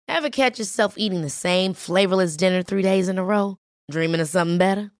Ever catch yourself eating the same flavorless dinner 3 days in a row? Dreaming of something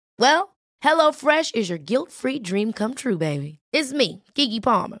better? Well, HelloFresh is your guilt-free dream come true, baby. It's me, Keke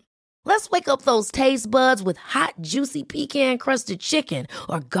Palmer. Let's wake up those taste buds with hot, juicy pecan-crusted chicken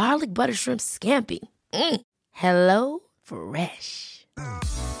or garlic butter shrimp scampi. Hello Fresh.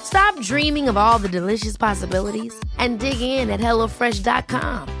 Stop dreaming of all the delicious possibilities and dig in at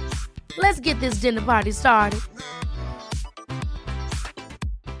HelloFresh.com. Let's get this dinner party started.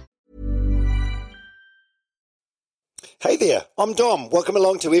 Hey there, I'm Dom. Welcome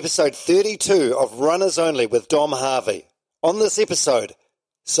along to episode 32 of Runners Only with Dom Harvey. On this episode,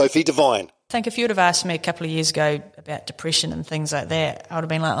 Sophie Devine. I think if you would have asked me a couple of years ago about depression and things like that, I would have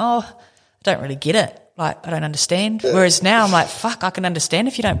been like, oh, I don't really get it. Like, I don't understand. Whereas now I'm like, fuck, I can understand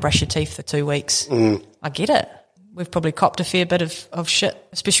if you don't brush your teeth for 2 weeks. I get it. We've probably copped a fair bit of shit,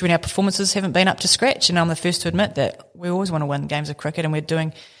 especially when our performances haven't been up to scratch. And I'm the first to admit that we always want to win games of cricket, and we're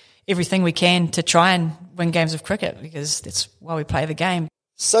doing everything we can to try and win games of cricket because that's why we play the game.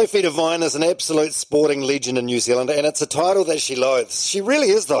 Sophie Devine is an absolute sporting legend in New Zealand, and it's a title that she loathes. She really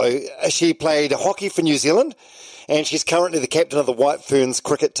is, though. She played hockey for New Zealand, and she's currently the captain of the White Ferns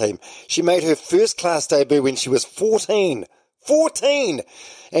cricket team. She made her first-class debut when she was 14. 14!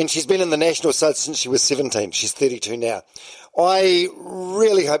 And she's been in the national side since she was 17. She's 32 now. I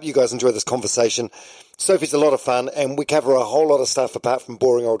really hope you guys enjoy this conversation. Sophie's a lot of fun, and we cover a whole lot of stuff apart from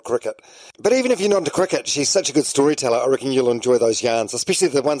boring old cricket. But even if you're not into cricket, she's such a good storyteller, I reckon you'll enjoy those yarns, especially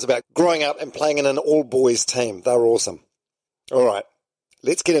the ones about growing up and playing in an all-boys team. They're awesome. All right,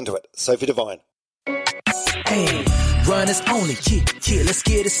 let's get into it. Sophie Devine. Hey, Runners Only, yeah, let's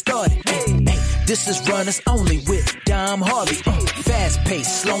get it started. Hey, this is Runners Only with Dom Harvey. Fast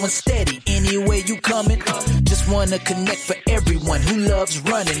paced, slow and steady, anywhere you coming. Just wanna connect for everyone who loves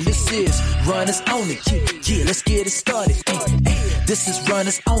running. This is Runners Only, yeah, let's get it started. Hey, this is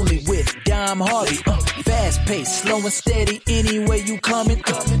Runners Only with Dom Harvey. Fast paced, slow and steady, anywhere you coming.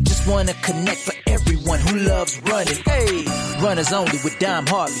 Just wanna connect for everyone who loves running. Hey, Runners Only with Dom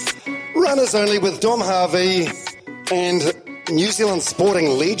Harvey. Runners Only with Dom Harvey and New Zealand sporting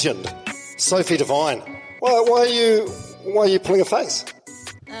legend, Sophie Devine. Why are you pulling a face?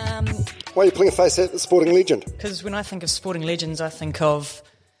 Why are you pulling a face at the sporting legend? Because when I think of sporting legends, I think of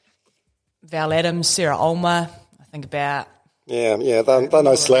Val Adams, Sarah Ulmer. I think about... Yeah, they're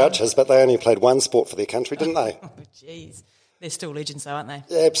no slouches, but they only played one sport for their country, didn't they? Oh, jeez. They're still legends though, aren't they?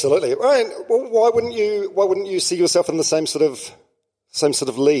 Yeah, absolutely. Right. Well, why wouldn't you see yourself in the same sort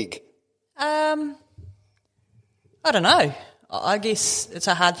of league? I don't know. I guess it's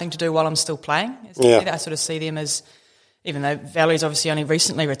a hard thing to do while I'm still playing. I sort of see them as, even though Valerie's obviously only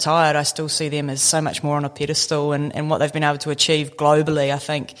recently retired, I still see them as so much more on a pedestal and what they've been able to achieve globally. I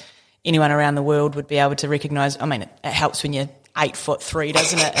think anyone around the world would be able to recognise, I mean, it helps when you're 8'3",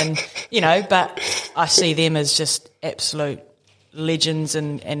 doesn't it? And, but I see them as just absolute legends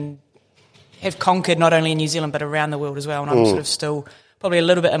and have conquered not only in New Zealand but around the world as well. And I'm sort of still probably a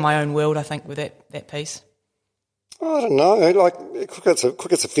little bit in my own world, I think, with that piece. I don't know. Like cricket's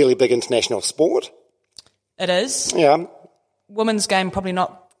a fairly big international sport. It is. Yeah. Women's game probably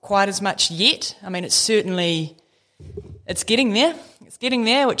not quite as much yet. I mean, it's getting there. It's getting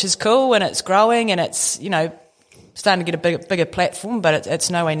there, which is cool, and it's growing, and it's starting to get a bigger platform, but it's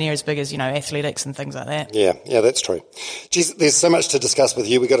nowhere near as big as athletics and things like that. Yeah, that's true. Geez, there's so much to discuss with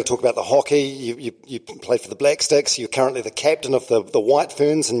you. We've got to talk about the hockey. You played for the Black Sticks. You're currently the captain of the White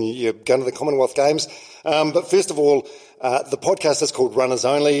Ferns, and you're going to the Commonwealth Games. But first of all, the podcast is called Runners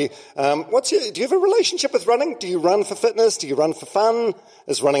Only. Do you have a relationship with running? Do you run for fitness? Do you run for fun?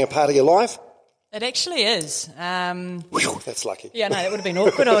 Is running a part of your life? It actually is. Whew, that's lucky. Yeah, no, that would have been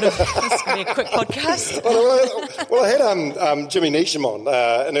awkward. This could be a quick podcast. Well, I had Jimmy Neesham on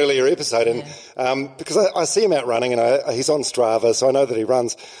an earlier episode, and because I see him out running, and he's on Strava, so I know that he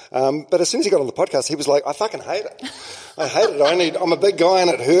runs. But as soon as he got on the podcast, he was like, I fucking hate it. I hate it. I'm a big guy and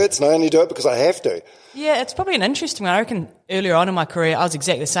it hurts, and I only do it because I have to. Yeah, it's probably an interesting one. I reckon earlier on in my career, I was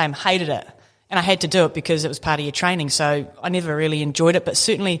exactly the same, hated it. And I had to do it because it was part of your training, so I never really enjoyed it. But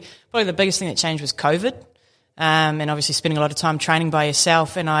certainly, probably the biggest thing that changed was COVID, and obviously spending a lot of time training by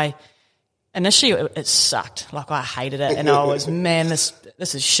yourself. And initially it sucked, like I hated it, and I was, man, this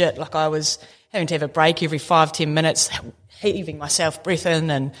is shit. Like I was having to have a break every 5-10 minutes, heaving myself breath in,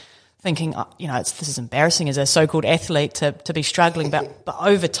 and thinking, this is embarrassing as a so-called athlete to be struggling. But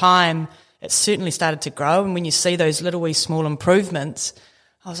over time, it certainly started to grow, and when you see those little wee small improvements,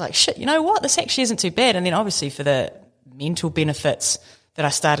 I was like, shit, you know what? This actually isn't too bad. And then obviously for the mental benefits that I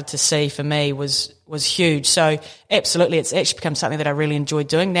started to see for me was huge. So absolutely, it's actually become something that I really enjoy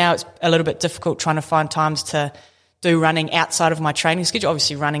doing. Now it's a little bit difficult trying to find times to do running outside of my training schedule.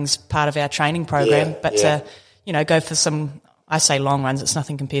 Obviously, running's part of our training program, but to, go for some, I say long runs, it's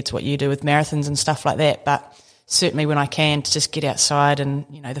nothing compared to what you do with marathons and stuff like that, but certainly when I can, to just get outside and,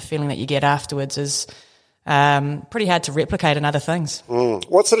 the feeling that you get afterwards is pretty hard to replicate in other things.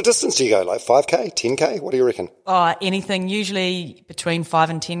 What sort of distance do you go, like 5K, 10K? What do you reckon? Anything, usually between 5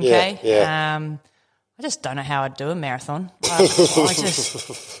 and 10K. Yeah. I just don't know how I'd do a marathon. I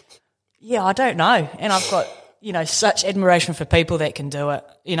don't know. And I've got, such admiration for people that can do it.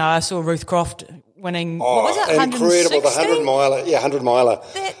 I saw Ruth Croft winning, what was it, 160? Incredible, the 100 miler. Yeah, 100 miler.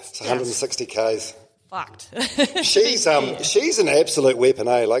 That's 160 Ks. Fucked. She's an absolute weapon,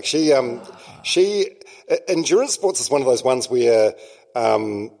 eh? Like she endurance sports is one of those ones where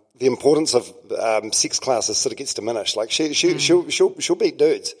the importance of sex classes sort of gets diminished. Like she'll beat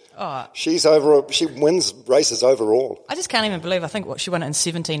dudes. Oh. She wins races overall. I just can't even believe. I think she won it in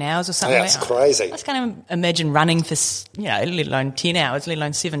 17 hours or something. That's crazy. I just can't even imagine running for let alone 10 hours, let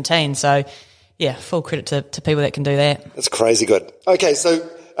alone 17. So yeah, full credit to people that can do that. It's crazy good. Okay, so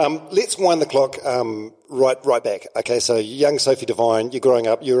let's wind the clock right back. Okay, so young Sophie Devine, you're growing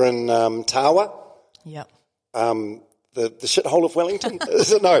up. You're in Tawa. Yep. The shithole of Wellington?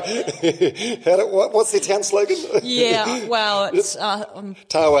 Is it? No. What's their town slogan? Yeah, well, it's...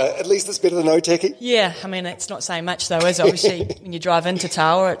 Tawa, at least it's better than Otaki. Yeah, I mean, it's not saying much, though, is it? Obviously, when you drive into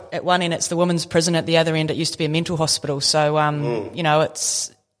Tawa, at one end it's the women's prison, at the other end it used to be a mental hospital. So,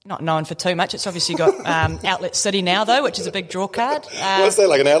 it's not known for too much. It's obviously got Outlet City now, though, which is a big draw card. What's that,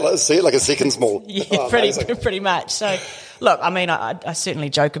 like an outlet? Like a second small? Yeah, pretty much. So... Look, I mean, I certainly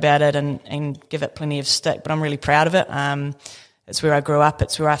joke about it and give it plenty of stick, but I'm really proud of it. It's where I grew up.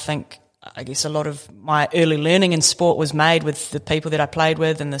 It's where I guess a lot of my early learning in sport was made with the people that I played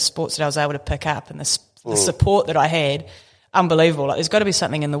with and the sports that I was able to pick up and the support that I had. Unbelievable. Like, there's got to be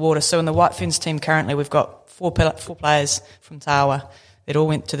something in the water. So in the White Ferns team currently, we've got four players from Tawa that all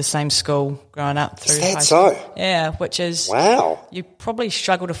went to the same school growing up through high school. Is that so? Yeah, which is... Wow. You probably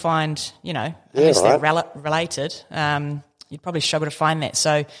struggle to find, unless they're related, you'd probably struggle to find that.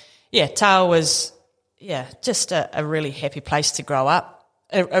 So, yeah, Tawa was, just a really happy place to grow up.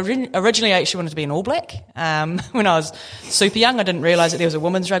 Originally, I actually wanted to be an All Black. When I was super young, I didn't realise that there was a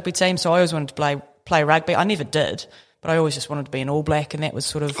women's rugby team, so I always wanted to play rugby. I never did, but I always just wanted to be an All Black, and that was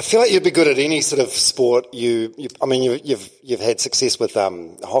sort of... I feel like you'd be good at any sort of sport. You've had success with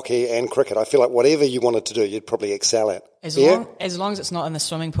hockey and cricket. I feel like whatever you wanted to do, you'd probably excel at. As long as it's not in the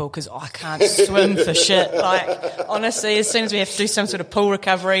swimming pool, because I can't swim for shit. Like, honestly, as soon as we have to do some sort of pool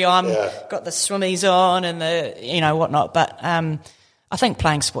recovery, got the swimmies on and the, whatnot. But I think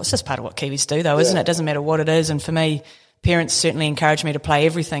playing sports is just part of what Kiwis do, though, isn't it? It doesn't matter what it is. And for me, parents certainly encouraged me to play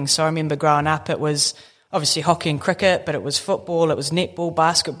everything. So I remember growing up, it was obviously hockey and cricket, but it was football, it was netball,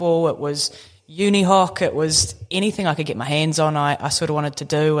 basketball, it was uni-hock, it was anything I could get my hands on, I sort of wanted to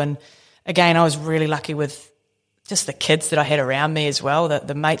do. And again, I was really lucky with just the kids that I had around me as well,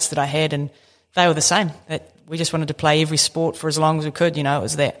 the mates that I had, and they were the same. That we just wanted to play every sport for as long as we could. It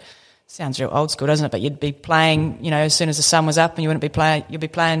was that, sounds real old school, doesn't it? But you'd be playing, as soon as the sun was up, and you'd be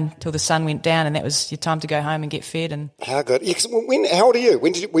playing till the sun went down, and that was your time to go home and get fed. And how good? Yeah, how old are you?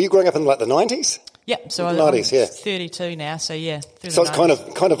 Were you growing up in like the 90s? Yeah, so I'm 32 now, so yeah. So it's kind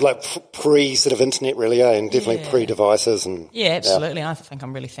of like pre sort of internet, really, and definitely pre-devices and. Yeah, absolutely. I think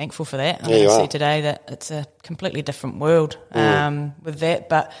I'm really thankful for that. I see today that it's a completely different world with that,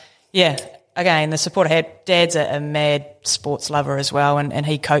 but yeah. Again, the support I had, Dad's a mad sports lover as well, and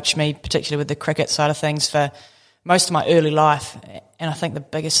he coached me, particularly with the cricket side of things, for most of my early life. And I think the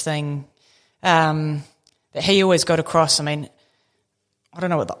biggest thing that he always got across, I mean, I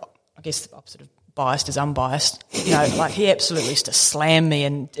don't know I guess the opposite of biased is unbiased. Like he absolutely used to slam me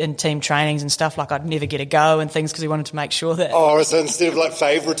in team trainings and stuff, like I'd never get a go and things, because he wanted to make sure that... Oh, so instead of like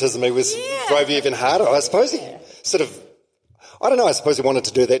favouritism, he was drove you even harder. I suppose he sort of... I don't know, I suppose he wanted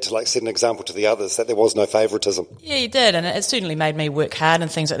to do that to like set an example to the others, that there was no favouritism. Yeah, he did, and it certainly made me work hard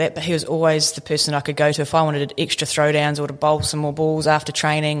and things like that, but he was always the person I could go to if I wanted extra throwdowns or to bowl some more balls after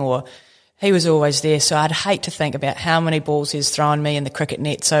training, or he was always there. So I'd hate to think about how many balls he's thrown me in the cricket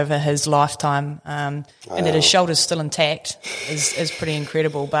nets over his lifetime, and that his shoulder's still intact is pretty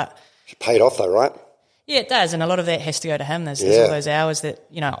incredible. But it paid off though, right? Yeah, it does, and a lot of that has to go to him. There's all those hours that,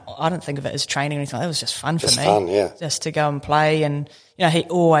 I don't think of it as training or anything. That was just fun for me. Fun, yeah. Just to go and play, and, he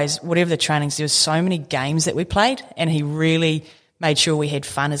always, whatever the trainings, there was so many games that we played, and he really made sure we had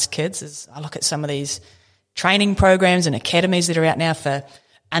fun as kids. As I look at some of these training programs and academies that are out now for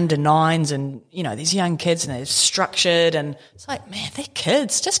under nines and, these young kids, and they're structured, and it's like, man, they're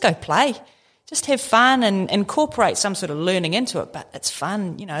kids. Just go play. Just have fun and incorporate some sort of learning into it, but it's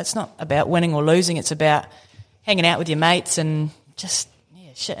fun. It's not about winning or losing. It's about, hanging out with your mates and just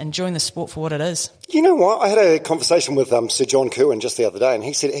enjoying the sport for what it is. You know what? I had a conversation with Sir John Kirwan just the other day, and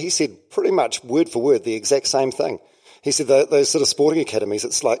he said pretty much word for word the exact same thing. He said those sort of sporting academies,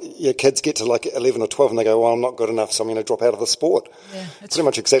 it's like your kids get to like 11 or 12 and they go, well, I'm not good enough, so I'm going to drop out of the sport. Yeah, it's pretty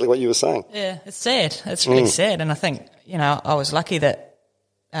much exactly what you were saying. Yeah, it's sad. It's really sad. And I think, I was lucky that,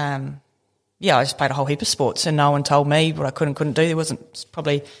 I just played a whole heap of sports and no one told me what I could and couldn't do. There wasn't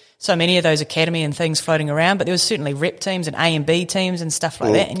probably so many of those academy and things floating around, but there was certainly rep teams and A and B teams and stuff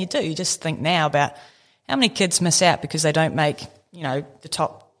like that. And you just think now about how many kids miss out because they don't make, the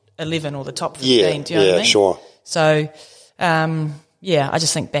top 11 or the top 15. Do you know what I mean? Sure. So, I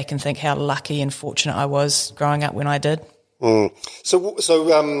just think back and think how lucky and fortunate I was growing up when I did. So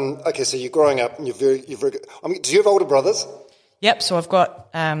you're growing up and you're very good. I mean, do you have older brothers? Yep, so I've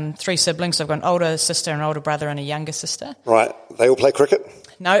got 3 siblings. So I've got an older sister, an older brother and a younger sister. Right. They all play cricket?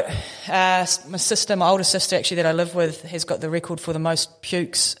 No. My older sister actually that I live with has got the record for the most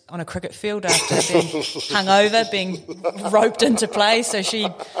pukes on a cricket field after being hungover, being roped into play. So she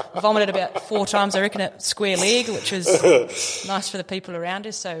vomited about 4 times, I reckon, at square leg, which was nice for the people around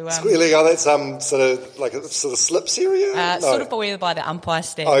her. So square leg, that's sort of like a sort of slips area? No. Sort of by the umpire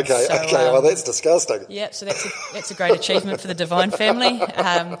stand. Okay, well, that's disgusting. Yeah, so that's a great achievement for the Devine family.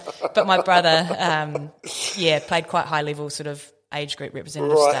 But my brother, played quite high level sort of age group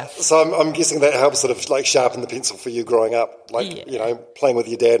representative stuff. So I'm guessing that helps sort of like sharpen the pencil for you growing up, playing with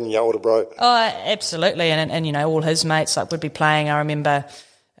your dad and your older bro. Oh, absolutely, and all his mates would be playing. I remember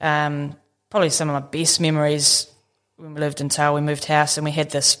probably some of my best memories when we lived in Tau. We moved house and we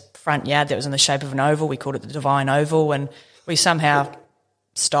had this front yard that was in the shape of an oval. We called it the Devine Oval, and we somehow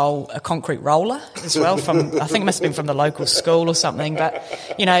stole a concrete roller as well from, I think it must have been from the local school or something, but,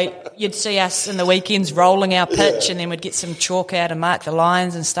 you'd see us in the weekends rolling our pitch and then we'd get some chalk out and mark the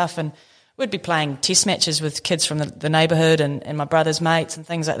lines and stuff, and we'd be playing test matches with kids from the neighbourhood and my brother's mates and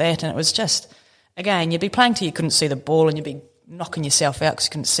things like that, and it was just, again, you'd be playing till you couldn't see the ball and you'd be knocking yourself out because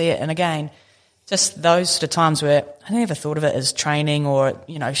you couldn't see it, and again, just those sort of times where I never thought of it as training or,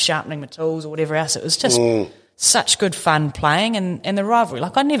 sharpening my tools or whatever else. It was just such good fun playing, and the rivalry.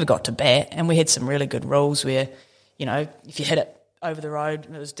 Like, I never got to bat, and we had some really good rules where, if you hit it over the road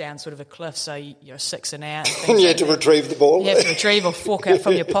and it was down sort of a cliff, so you're 6 and out. And you had to retrieve the ball. You had to retrieve or fork out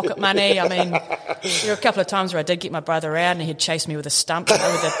from your pocket money. I mean, there were a couple of times where I did get my brother out and he'd chase me with a stump,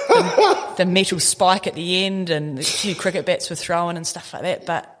 with the metal spike at the end, and a few cricket bats were thrown and stuff like that,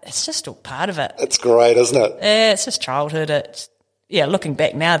 but it's just all part of it. It's great, isn't it? Yeah, it's just childhood. Looking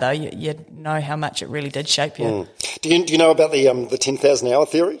back now, though, you know how much it really did shape you. Do you know about the 10,000 hour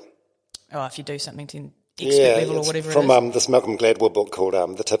theory? Oh, if you do something to expert level or whatever from it is. This Malcolm Gladwell book called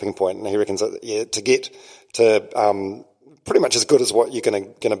The Tipping Point, and he reckons that, to get to pretty much as good as what you're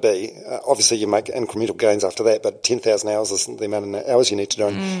going to be, obviously you make incremental gains after that, but 10,000 hours is the amount of hours you need to do,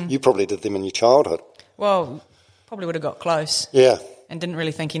 and you probably did them in your childhood. Well, probably would have got close. Yeah. And didn't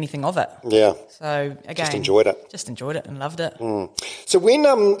really think anything of it. Yeah. So, again... Just enjoyed it. Just enjoyed it and loved it. So when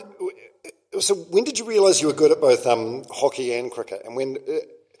did you realise you were good at both hockey and cricket? And when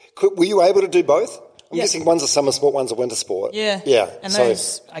were you able to do both? I'm guessing one's a summer sport, one's a winter sport. Yeah. Yeah. And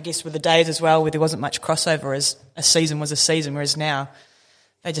those, I guess, were the days as well where there wasn't much crossover, as a season was a season, whereas now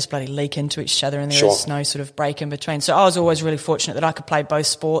they just bloody leak into each other and there is no sort of break in between. So I was always really fortunate that I could play both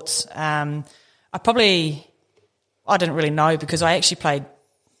sports. I didn't really know because I actually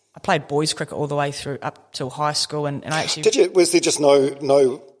played boys cricket all the way through up till high school, and I actually... Did you? Was there just not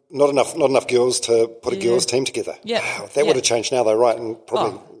enough girls to put a girls' team together? Yeah. Wow, that would have changed now though, right? And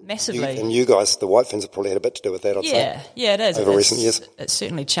probably massively. You guys, the Whitefins, have probably had a bit to do with that, I'd say. Yeah, it is. Over recent years. It's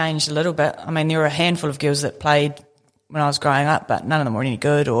certainly changed a little bit. I mean, there were a handful of girls that played when I was growing up, but none of them were any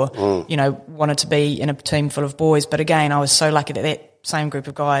good or, wanted to be in a team full of boys. But again, I was so lucky that same group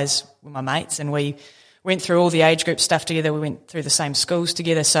of guys were my mates, and we went through all the age group stuff together. We went through the same schools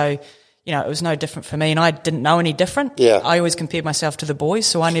together. So, it was no different for me, and I didn't know any different. Yeah. I always compared myself to the boys,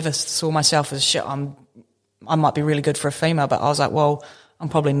 so I never saw myself as shit. I might be really good for a female, but I was like, well, I'm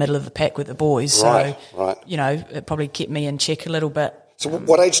probably middle of the pack with the boys. Right. It probably kept me in check a little bit. So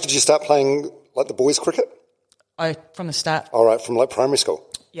what age did you start playing like the boys cricket? From the start. All right, from like primary school?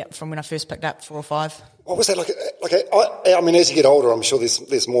 Yeah, from when I first picked up 4 or 5. What was that like? I mean, as you get older, I'm sure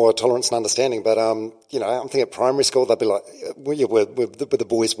there's more tolerance and understanding. But I'm thinking at primary school, they'd be like, were the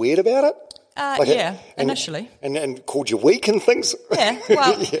boys weird about it? Initially. And called you weak and things. Yeah,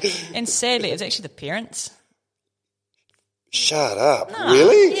 well, and sadly, it was actually the parents. Shut up!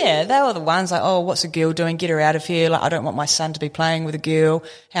 Really? Yeah, they were the ones like, oh, what's a girl doing? Get her out of here! Like, I don't want my son to be playing with a girl.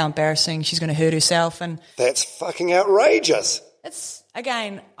 How embarrassing! She's going to hurt herself. And that's fucking outrageous.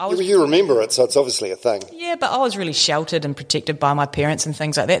 again, I was... You remember it, so it's obviously a thing. Yeah, but I was really sheltered and protected by my parents and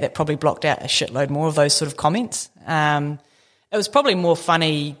things like that. That probably blocked out a shitload more of those sort of comments. It was probably more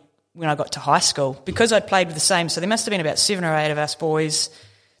funny when I got to high school because I'd played with the same. So there must have been about 7 or 8 of us boys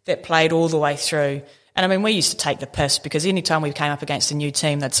that played all the way through. And I mean, we used to take the piss because any time we came up against a new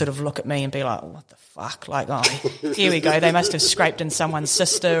team, they'd sort of look at me and be like, what the fuck? Like, oh, here we go. They must have scraped in someone's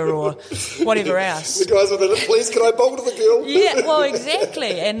sister or whatever else. The guys with the, please, can I bowl to the girl? Yeah, well,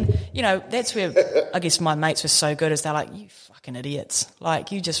 exactly. And, you know, that's where I guess my mates were so good is they're like, you fucking idiots.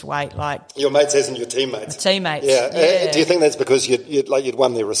 Like, you just wait. Like your mates as in your teammates. Teammates. Yeah. Do you think that's because you'd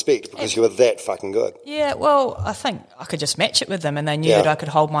won their respect because you were that fucking good? Yeah, well, I think I could just match it with them and they knew that I could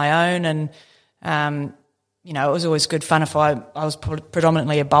hold my own and, you know, it was always good fun if I was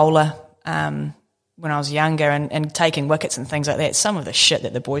predominantly a bowler when I was younger and taking wickets and things like that. Some of the shit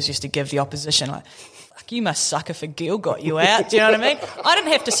that the boys used to give the opposition, like, fuck, you must suck if a girl got you out. Do you know what I mean? I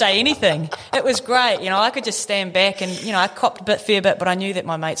didn't have to say anything. It was great. You know, I could just stand back and, you know, I copped a fair bit, but I knew that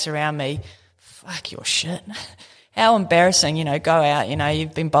my mates around me, fuck your shit. How embarrassing, you know, go out, you know,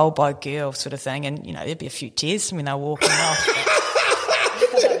 you've been bowled by a girl sort of thing and, you know, there'd be a few tears when they were walking off.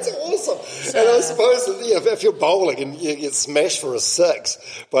 That's awesome. And I suppose if you're bowling and you get smashed for a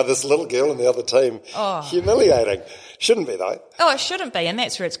 6 by this little girl in the other team, humiliating. Shouldn't be though. Oh, it shouldn't be, and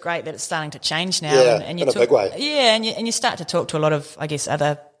that's where it's great that it's starting to change now. Yeah, and in a big way. Yeah, and you start to talk to a lot of, I guess,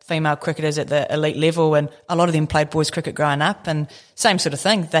 other female cricketers at the elite level, and a lot of them played boys cricket growing up, and same sort of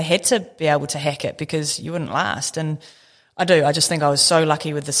thing. They had to be able to hack it because you wouldn't last. And I just think I was so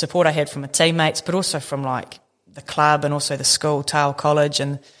lucky with the support I had from my teammates, but also from like the club and also the school, Tale College,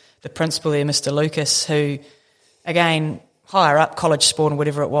 and the principal there, Mr. Lucas, who, again, higher up, college sport and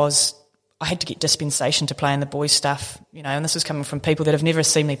whatever it was, I had to get dispensation to play in the boys' stuff, you know, and this was coming from people that have never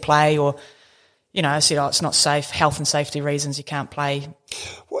seen me play or, you know, I said, it's not safe, health and safety reasons, you can't play.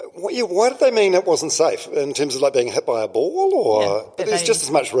 Why did they mean it wasn't safe in terms of like being hit by a ball or there's just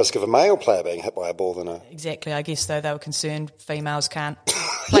as much risk of a male player being hit by a ball than a... Exactly, I guess, though, they were concerned females can't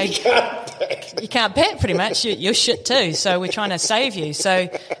play. You can't bat pretty much, you're shit too, so we're trying to save you. So,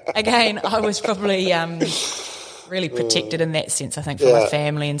 again, I was probably... really protected in that sense, I think, from my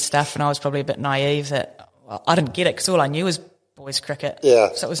family and stuff, and I was probably a bit naive that I didn't get it because all I knew was boys cricket.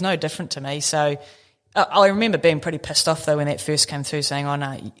 Yeah. So it was no different to me. So I remember being pretty pissed off, though, when that first came through saying, oh,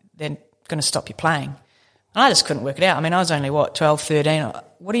 no, they're going to stop you playing. And I just couldn't work it out. I mean, I was only, 12, 13.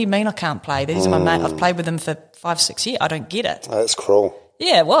 What do you mean I can't play? These are my mates. I've played with them for 5, 6 years. I don't get it. Oh, that's cruel.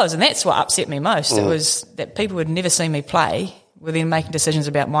 Yeah, it was, and that's what upset me most. It was that people who had never seen me play were then making decisions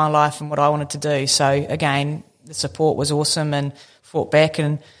about my life and what I wanted to do. So, again... the support was awesome and fought back.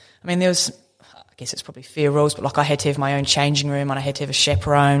 And, I mean, there was, I guess it's probably fair rules, but, like, I had to have my own changing room and I had to have a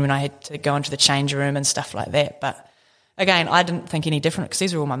chaperone and I had to go into the change room and stuff like that. But, again, I didn't think any different because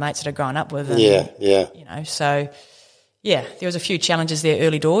these were all my mates that I'd grown up with. And, you know, so, yeah, there was a few challenges there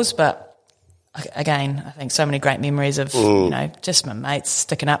early doors, but, again, I think so many great memories of, you know, just my mates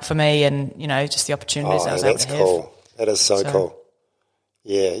sticking up for me and, you know, just the opportunities I was able to have. That's cool. That is so cool.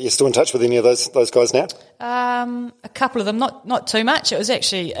 Yeah, you're still in touch with any of those guys now? A couple of them, not too much. It was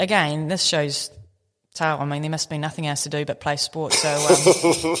actually, again, this shows Tale. I mean, there must be nothing else to do but play sport. So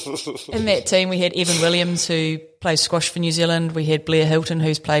in that team we had Evan Williams, who plays squash for New Zealand. We had Blair Hilton,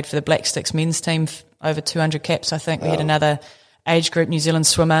 who's played for the Black Sticks men's team, over 200 caps, I think. We had another age group New Zealand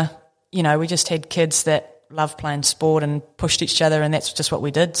swimmer. You know, we just had kids that loved playing sport and pushed each other, and that's just what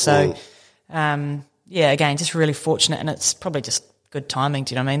we did. So, again, just really fortunate, and it's probably just good timing,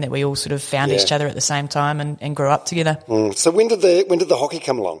 do you know what I mean, that we all sort of found each other at the same time and grew up together. So when did the hockey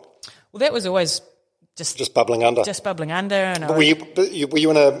come along? Well, that was always just bubbling under. Just bubbling under. And were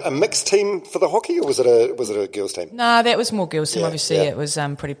you in a mixed team for the hockey, or was it a girls' team? No, that was more girls' team. Obviously, it was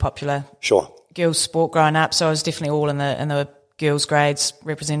pretty popular. Sure. Girls' sport growing up, so I was definitely all in the girls' grades,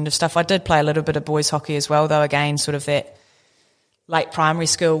 representative stuff. I did play a little bit of boys' hockey as well, though. Again, sort of that late primary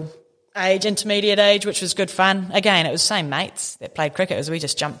school age, intermediate age, which was good fun. Again, it was the same mates that played cricket as we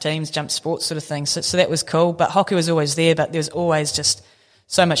just jumped teams, jumped sports sort of thing. So that was cool. But hockey was always there, but there was always just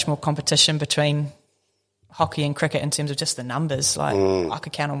so much more competition between hockey and cricket in terms of just the numbers. Like I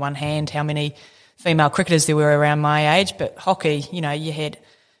could count on one hand how many female cricketers there were around my age, but hockey, you know, you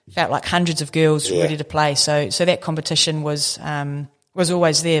felt like hundreds of girls ready to play. So that competition was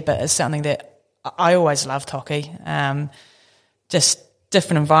always there, but it's something that I always loved hockey. Just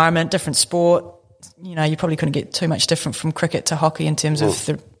different environment, different sport. You know, you probably couldn't get too much different from cricket to hockey in terms of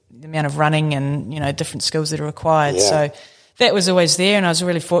the amount of running and, you know, different skills that are required. Yeah. So that was always there, and I was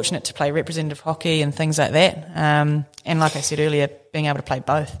really fortunate to play representative hockey and things like that. And like I said earlier, being able to play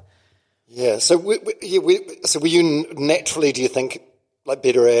both. Yeah. So were you naturally, do you think, like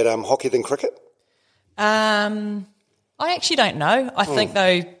better at hockey than cricket? I actually don't know. I think,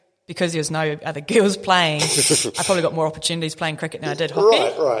 though, because there was no other girls playing, I probably got more opportunities playing cricket than I did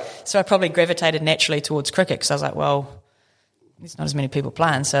hockey. Right. So I probably gravitated naturally towards cricket because I was like, well, there's not as many people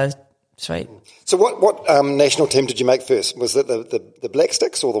playing, so sweet. So what national team did you make first? Was it the Black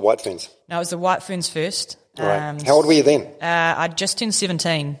Sticks or the White Ferns? No, it was the White Ferns first. Right. How old were you then? I just turned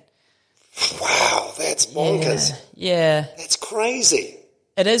 17. Wow, that's bonkers. Yeah. That's crazy.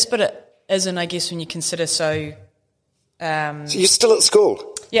 It is, but it isn't, I guess, when you consider so... So you're still at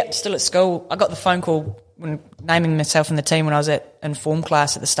school? Yep, still at school. I got the phone call when naming myself in the team when I was in form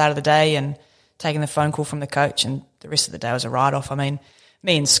class at the start of the day and taking the phone call from the coach, and the rest of the day was a write-off. I mean,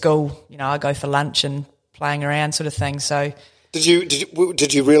 me in school, I go for lunch and playing around sort of thing, so...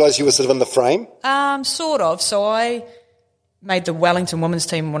 Did you realise you were sort of in the frame? Sort of. So I made the Wellington women's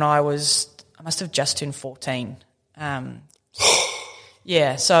team when I must have just turned 14.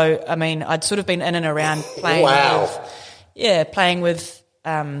 Yeah, so, I mean, I'd sort of been in and around playing with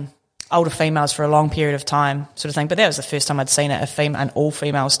older females for a long period of time sort of thing, but that was the first time I'd seen an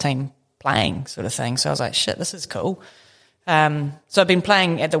all-females team playing sort of thing, so I was like, shit, this is cool. So I've been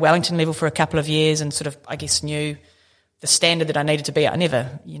playing at the Wellington level for a couple of years and sort of, I guess, knew the standard that I needed to be at.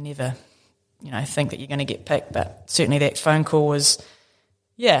 You never think that you're going to get picked, but certainly that phone call was,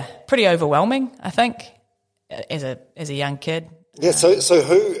 pretty overwhelming, I think, as a young kid. Yeah, so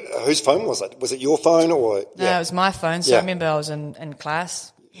whose phone was it? Was it your phone or? No, it was my phone. So I remember I was in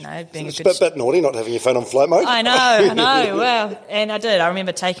class, being a good... It's a bit naughty not having your phone on flight mode. I know. Well, and I did. I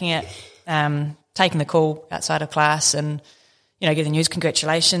remember taking the call outside of class and, get the news,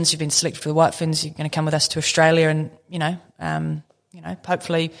 congratulations, you've been selected for the White Ferns, you're going to come with us to Australia and,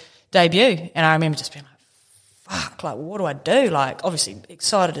 hopefully debut. And I remember just being like, fuck, like, what do I do? Like, obviously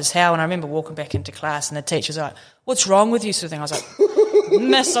excited as hell. And I remember walking back into class and the teacher's like, what's wrong with you, sort of thing. I was like,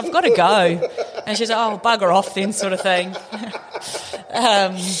 miss, I've got to go. And she's like, oh, bugger off then, sort of thing.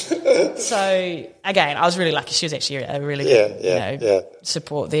 So, again, I was really lucky. She was actually a really good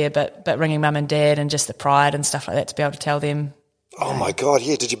support there. But ringing mum and dad and just the pride and stuff like that to be able to tell them. Oh, my God,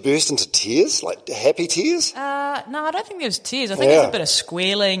 yeah. Did you burst into tears, like happy tears? No, I don't think there was tears. I think there was a bit of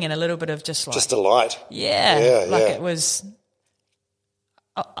squealing and a little bit of just like... Just delight. Yeah. It was...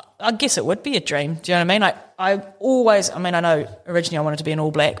 I guess it would be a dream. Do you know what I mean? I know originally I wanted to be an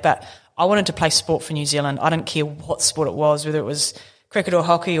All Black, but I wanted to play sport for New Zealand. I didn't care what sport it was, whether it was cricket or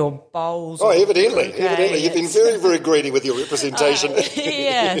hockey or bowls. Oh, evidently. You've been very, very greedy with your representation.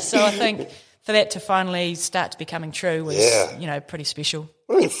 So I think for that to finally start to becoming true was, pretty special.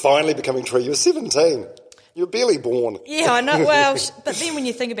 What do you mean finally becoming true? You were 17. You were barely born. Yeah, I know. Well, but then when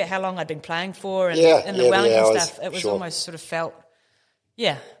you think about how long I'd been playing for and the Wellington stuff, it was almost sort of felt...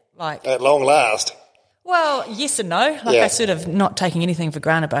 Yeah, like... At long last. Well, yes and no. I sort of not taking anything for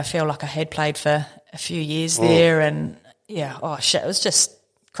granted, but I feel like I had played for a few years there and, it was just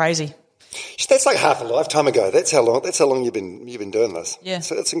crazy. That's like half a lifetime ago. That's how long you've been doing this. Yeah.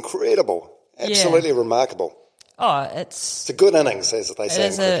 So it's incredible. Absolutely remarkable. Oh, it's a good innings, as they say. It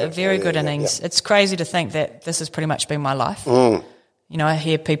is a very good innings. Yeah. It's crazy to think that this has pretty much been my life. I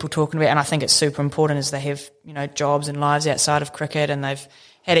hear people talking about, and I think it's super important, is they have, jobs and lives outside of cricket and they've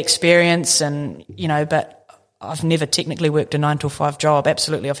had experience and, but I've never technically worked a 9 to 5 job.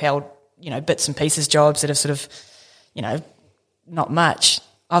 Absolutely. I've held, bits and pieces jobs that have sort of, not much.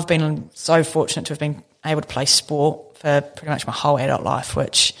 I've been so fortunate to have been able to play sport for pretty much my whole adult life,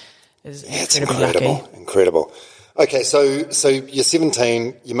 which is incredibly lucky. Incredible. Okay, so you're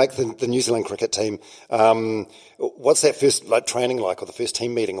 17, you make the New Zealand cricket team. What's that first training like, or the first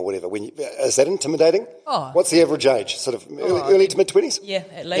team meeting or whatever? Is that intimidating? What's the average age? Sort of early to mid-20s? Yeah,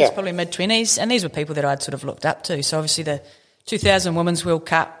 at least probably mid-20s. And these were people that I'd sort of looked up to. So obviously the 2000 Women's World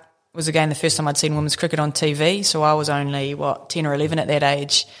Cup was, again, the first time I'd seen women's cricket on TV. So I was only, 10 or 11 at that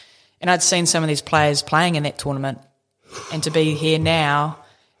age. And I'd seen some of these players playing in that tournament. And to be here now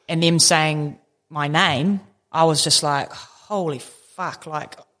and them saying my name, I was just like, holy fuck.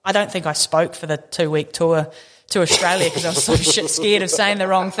 Like, I don't think I spoke for the 2-week tour to Australia because I was so shit scared of saying the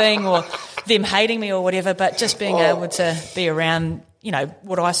wrong thing or them hating me or whatever. But just being able to be around,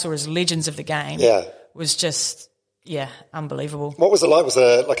 what I saw as legends of the game was just, unbelievable. What was it like? Was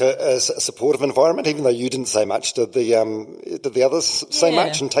it like a supportive environment, even though you didn't say much? Did the others say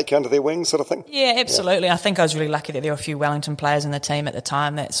much and take you under their wing, sort of thing? Yeah, absolutely. I think I was really lucky that there were a few Wellington players in the team at the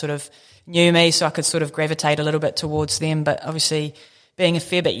time that sort of knew me, so I could sort of gravitate a little bit towards them. But obviously, being a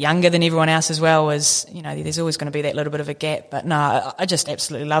fair bit younger than everyone else as well was, there's always going to be that little bit of a gap. But no, I just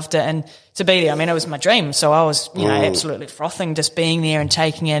absolutely loved it. And to be there, it was my dream. So I was, absolutely frothing just being there and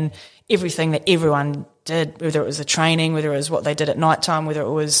taking in everything that everyone did, whether it was the training, whether it was what they did at night time, whether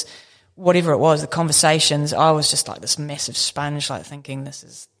it was whatever it was, the conversations, I was just like this massive sponge, like thinking this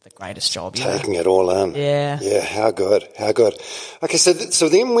is the greatest job. Taking it all in. Yeah. Yeah, how good. Okay, so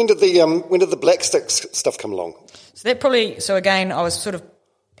then when did the Black Sticks stuff come along? So again, I was sort of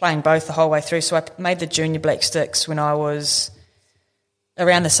playing both the whole way through. So I made the junior Black Sticks when I was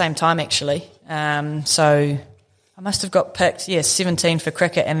around the same time, actually. So I must have got picked, 17 for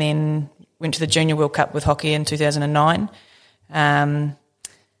cricket, and then went to the Junior World Cup with hockey in 2009.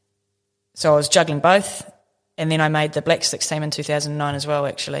 So I was juggling both, and then I made the Black Sticks team in 2009 as well,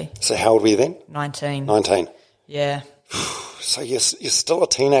 actually. So how old were you then? 19. 19. Yeah. So you're still a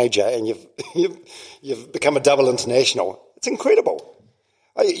teenager, and you've become a double international. It's incredible.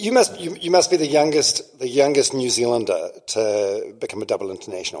 You must be the youngest New Zealander to become a double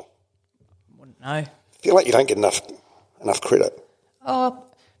international. Wouldn't know. I feel like you don't get enough credit. Oh,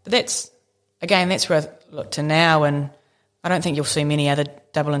 but that's where I look to now, and I don't think you'll see many other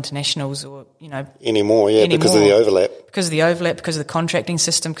double internationals anymore, because of the overlap. Because of the contracting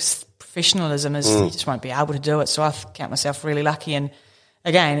system, because professionalism is you just won't be able to do it. So I count myself really lucky, and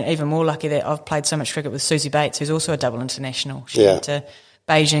again, even more lucky that I've played so much cricket with Susie Bates, who's also a double international. She went to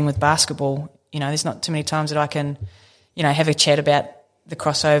Beijing with basketball. There's not too many times that I can, have a chat about the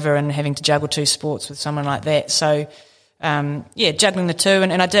crossover and having to juggle two sports with someone like that. So, juggling the two,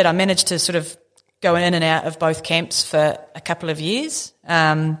 and I did. I managed to sort of go in and out of both camps for a couple of years.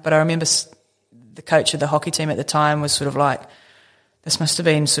 But I remember the coach of the hockey team at the time was sort of like, this must have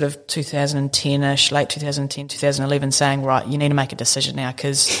been sort of 2010-ish, late 2010, 2011, saying, right, you need to make a decision now,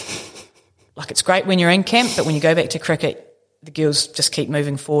 because it's great when you're in camp, but when you go back to cricket, the girls just keep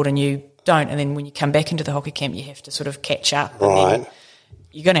moving forward and you don't. And then when you come back into the hockey camp, you have to sort of catch up. Right. And then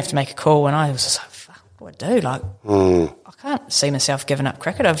you're going to have to make a call. And I was just like, fuck, what do I do? I can't see myself giving up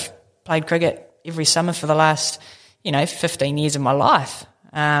cricket. I've played cricket every summer for the last, 15 years of my life.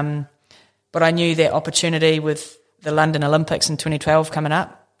 But I knew that opportunity with the London Olympics in 2012 coming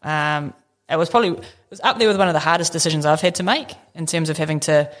up. It was up there with one of the hardest decisions I've had to make in terms of having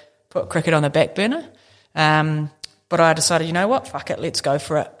to put cricket on the back burner. But I decided, you know what, fuck it, let's go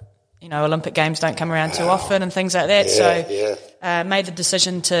for it. Olympic Games don't come around too often and things like that. Made the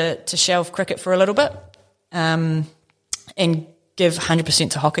decision to shelve cricket for a little bit and give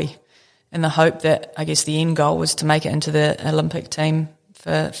 100% to hockey, in the hope that, I guess, the end goal was to make it into the Olympic team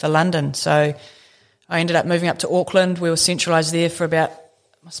for London. So I ended up moving up to Auckland. We were centralised there for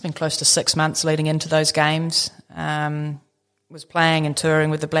must have been close to 6 months leading into those games. Was playing and touring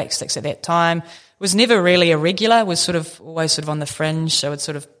with the Black Sticks at that time. Was never really a regular, was always on the fringe, so I'd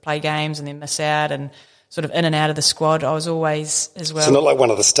sort of play games and then miss out and sort of in and out of the squad. I was always as well. So not like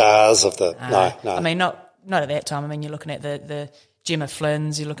one of the stars of the... No. I mean, not at that time. I mean, you're looking at the Gemma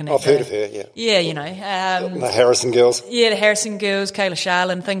Flynns, you're looking at... I've heard of her, yeah. Yeah, the Harrison girls. Yeah, the Harrison girls, Kayla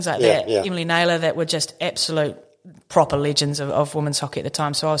Sharlin, things like that. Yeah. Emily Naylor, that were just absolute proper legends of women's hockey at the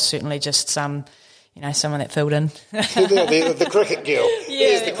time. So I was certainly just someone that filled in. the cricket girl. Yeah,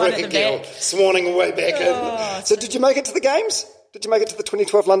 there's the cricket girl swanning away back in. So did you make it to the games? Did you make it to the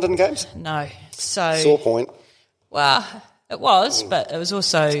 2012 London Games? No. So sore point. Well, it was, but it was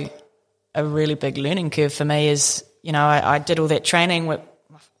also a really big learning curve for me. I did all that training with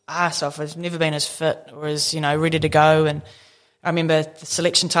my arse off. I've never been as fit or as ready to go. And I remember the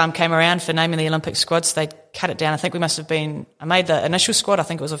selection time came around for naming the Olympic squads. They cut it down. I think I made the initial squad. I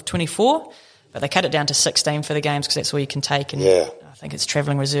think it was of 24. But they cut it down to 16 for the games because that's all you can take. And I think it's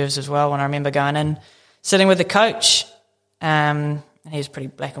travelling reserves as well. And I remember going in, sitting with the coach, and he was pretty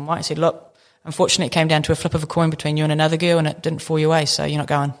black and white. He said, look, unfortunately it came down to a flip of a coin between you and another girl and it didn't fall your way, so you're not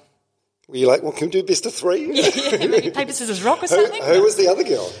going. Were you like, well, can we do best of three? Yeah, maybe paper, scissors, rock or something. Who was the other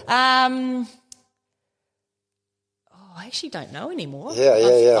girl? I actually don't know anymore.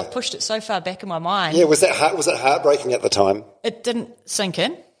 Yeah. I've pushed it so far back in my mind. Yeah, was it heartbreaking at the time? It didn't sink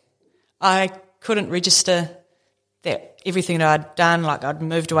in. I couldn't register that everything that I'd done, like I'd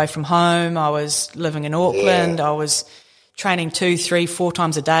moved away from home, I was living in Auckland, I was training 2, 3, 4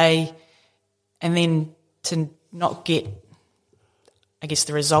 times a day, and then to not get, I guess,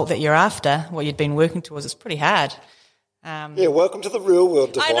 the result that you're after, what you'd been working towards, it's pretty hard. Welcome to the real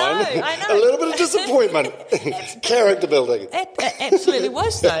world, Divine. I know. A little bit of disappointment. Character building. It absolutely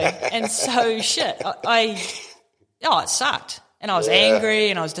was, though. And so, it sucked. And I was angry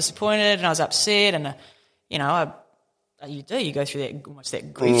and I was disappointed and I was upset and, you go through that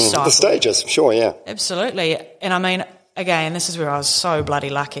grief cycle. The stages, sure, yeah. Absolutely. And I mean, again, this is where I was so bloody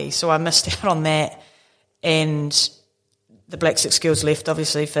lucky. So I missed out on that, and the Black Sticks girls left,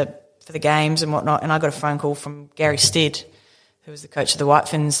 obviously, for the games and whatnot, and I got a phone call from Gary Stead, who was the coach of the White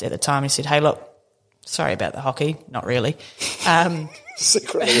Finns at the time. He said, hey, look, sorry about the hockey, not really.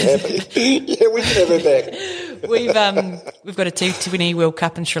 Secretly happy. Yeah, we can have her back. We've got a T20 World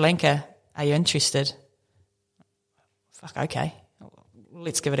Cup in Sri Lanka. Are you interested? Fuck, okay.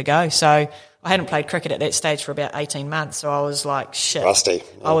 Let's give it a go. So I hadn't played cricket at that stage for about 18 months, so I was like, shit. Rusty.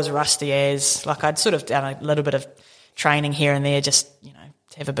 Yeah. I was rusty as, like, I'd sort of done a little bit of training here and there just,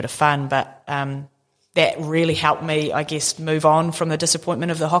 to have a bit of fun, but that really helped me, I guess, move on from the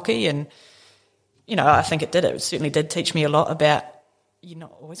disappointment of the hockey, and, I think it did. It certainly did teach me a lot about you're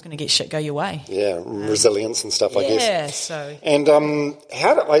not always going to get shit go your way. Yeah, resilience and stuff, I guess. Yeah, so. And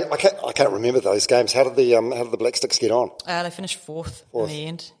how did I can't remember those games. How did the Black Sticks get on? They finished fourth in the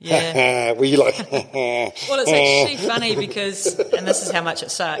end. Yeah. Were you like? Well, it's actually funny because, and this is how much it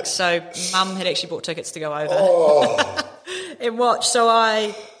sucks. So, Mum had actually bought tickets to go over and watch.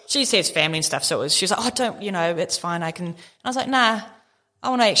 So she has family and stuff. So she was like, it's fine. I can. And I was like, nah. I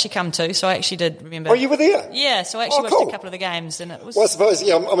want to actually come too, so I actually did remember. Oh, you were there? Yeah, so I actually watched a couple of the games, and it was... Well, I suppose,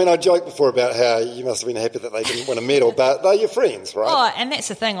 I joked before about how you must have been happy that they didn't win a medal, but they're your friends, right? Oh, and that's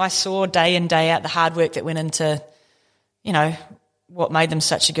the thing. I saw day in, day out the hard work that went into, what made them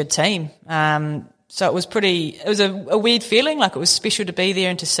such a good team. So it was a weird feeling, like it was special to be there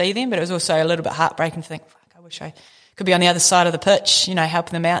and to see them, but it was also a little bit heartbreaking to think, fuck, I wish I could be on the other side of the pitch,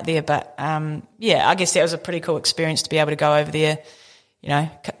 helping them out there. But, I guess that was a pretty cool experience to be able to go over there,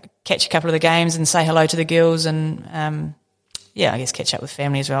 catch a couple of the games and say hello to the girls, and I guess catch up with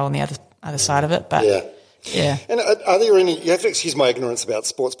family as well on the other side of it. But yeah. And are there any? You have to excuse my ignorance about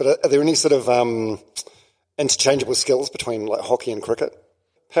sports, but are there any sort of interchangeable skills between like hockey and cricket?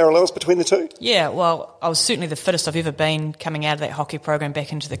 Parallels between the two? Yeah, well, I was certainly the fittest I've ever been coming out of that hockey program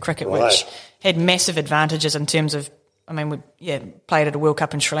back into the cricket, which had massive advantages in terms of. I mean, we played at a World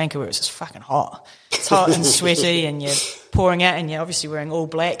Cup in Sri Lanka where it was just fucking hot. It's hot and sweaty, and you're pouring out, and you're obviously wearing all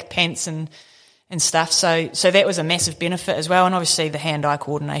black pants and stuff. So that was a massive benefit as well. And obviously the hand-eye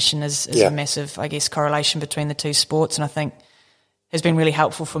coordination is a massive, I guess, correlation between the two sports, and I think has been really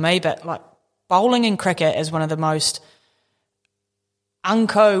helpful for me. But like bowling and cricket is one of the most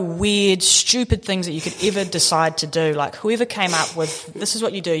weird, stupid things that you could ever decide to do. Like whoever came up with, this is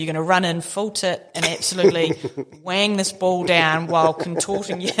what you do, you're going to run in full tit and absolutely wang this ball down while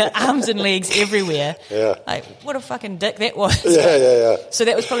contorting your arms and legs everywhere. Yeah. Like, what a fucking dick that was. Yeah. So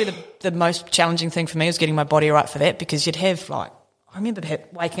that was probably the most challenging thing for me, was getting my body right for that, because you'd have I remember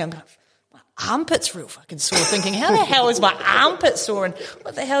waking up, my armpit's real fucking sore, thinking, how the hell is my armpit sore, and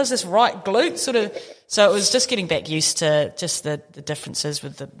what the hell is this right glute sort of. So it was just getting back used to just the differences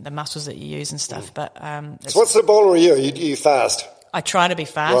with the muscles that you use and stuff. But so what sort of bowler are you? Are you fast? I try to be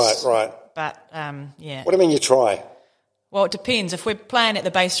fast. Right. But yeah. What do you mean you try? Well, it depends. If we're playing at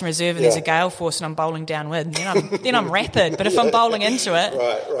the Basin Reserve and there's a gale force and I'm bowling downwind, then I'm rapid. But if I'm bowling into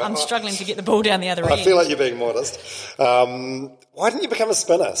it, I'm struggling to get the ball down the other end. I feel like you're being modest. Why didn't you become a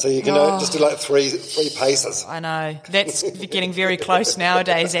spinner so you can just do like three paces? I know. That's getting very close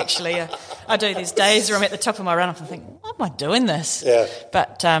nowadays, actually. I do. There's days where I'm at the top of my run and I think, why am I doing this? Yeah.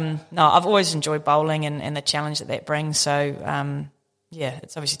 But no, I've always enjoyed bowling and the challenge that brings. So,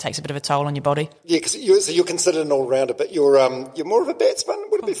 it obviously takes a bit of a toll on your body. Yeah, because you're considered an all-rounder, but you're more of a batsman,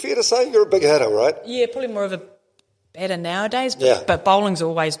 would it be fair to say? You're a big hitter, right? Yeah, probably more of a batter nowadays, but bowling's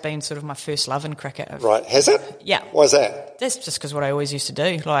always been sort of my first love in cricket. Right, has it? Yeah. Why is that? That's just because what I always used to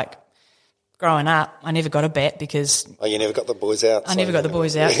do. Like, growing up, I never got a bat because... Oh, you never got the boys out? I never got the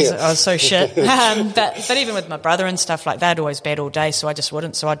boys out because I was so shit. But even with my brother and stuff, like, they'd always bat all day, so I just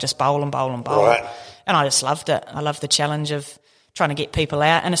wouldn't. So I'd just bowl and bowl and bowl. Right. And I just loved it. I loved the challenge of trying to get people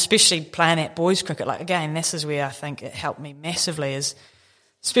out, and especially playing that boys cricket. Like, again, this is where I think it helped me massively, is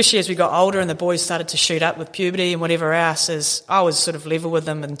especially as we got older and the boys started to shoot up with puberty and whatever else, is I was sort of level with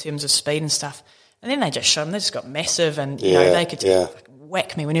them in terms of speed and stuff. And then they just got massive, and you know, they could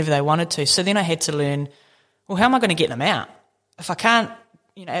whack me whenever they wanted to. So then I had to learn, well, how am I going to get them out? If I can't,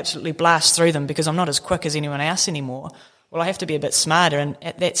 absolutely blast through them because I'm not as quick as anyone else anymore, well, I have to be a bit smarter. And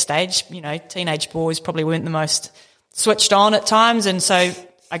at that stage, teenage boys probably weren't the most switched on at times, and so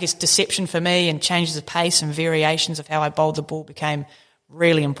I guess deception for me and changes of pace and variations of how I bowled the ball became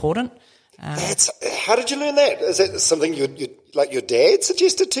really important. How did you learn that? Is that something like your dad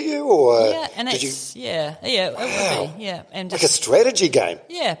suggested to you, or it would be, and like a strategy game?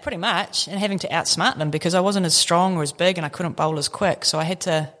 Yeah, pretty much, and having to outsmart them because I wasn't as strong or as big, and I couldn't bowl as quick, so I had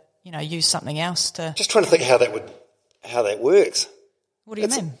to use something else to. Just trying to think how that works. What do you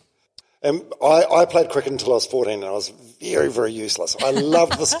mean? I played cricket until I was 14 and I was very, very useless. I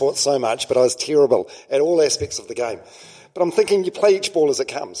loved the sport so much, but I was terrible at all aspects of the game. But I'm thinking you play each ball as it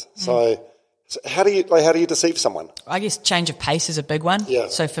comes. So how do you deceive someone? I guess change of pace is a big one. Yeah.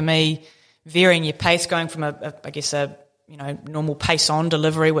 So for me, varying your pace, going from a normal pace on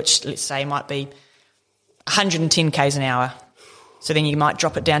delivery, which let's say might be 110 k's an hour. So then you might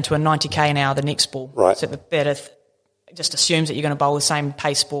drop it down to a 90 k an hour the next ball. Right. So the batter just assumes that you're going to bowl the same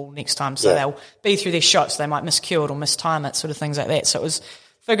pace ball next time. So they'll be through their shots. They might miscue it or mistime it, sort of things like that. So it was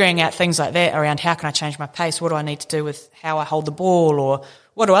figuring out things like that around how can I change my pace? What do I need to do with how I hold the ball, or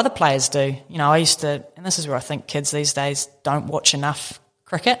what do other players do? You know, I used to, and this is where I think kids these days don't watch enough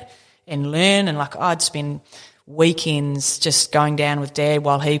cricket and learn. And like I'd spend weekends just going down with Dad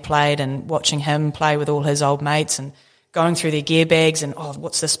while he played and watching him play with all his old mates and going through their gear bags and,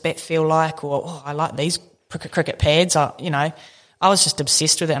 what's this bat feel like? Or, I like these cricket pads. I was just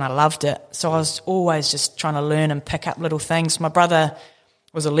obsessed with it and I loved it. So I was always just trying to learn and pick up little things. My brother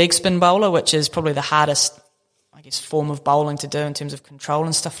was a leg spin bowler, which is probably the hardest, I guess, form of bowling to do in terms of control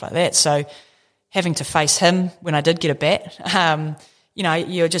and stuff like that. So having to face him when I did get a bat,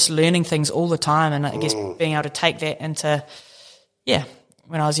 you're just learning things all the time, and I guess being able to take that into,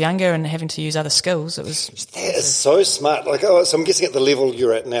 when I was younger and having to use other skills, it was... That is so smart. Like, so I'm guessing at the level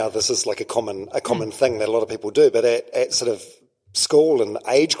you're at now, this is like a common thing that a lot of people do, but at sort of school and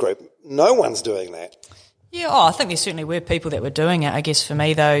age group, no one's doing that. Yeah, I think there certainly were people that were doing it. I guess for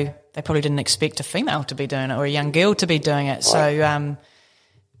me, though, they probably didn't expect a female to be doing it or a young girl to be doing it. Right. So,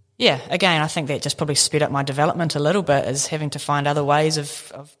 again, I think that just probably sped up my development a little bit, is having to find other ways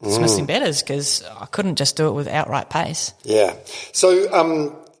of dismissing batters, because I couldn't just do it with outright pace. Yeah. So,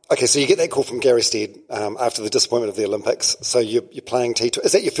 so you get that call from Gary Stead after the disappointment of the Olympics. So you're playing T20.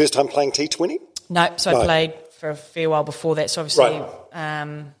 Is that your first time playing T20? No, I played for a fair while before that. So obviously,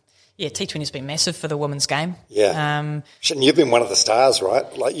 T20's been massive for the women's game. Yeah. And you've been one of the stars, right?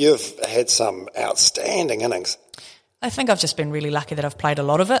 Like, you've had some outstanding innings. I think I've just been really lucky that I've played a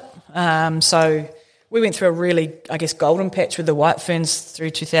lot of it. So we went through a really, I guess, golden patch with the White Ferns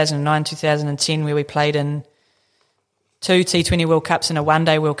through 2009, 2010, where we played in 2 T20 World Cups and a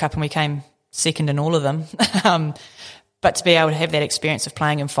one-day World Cup, and we came second in all of them. But to be able to have that experience of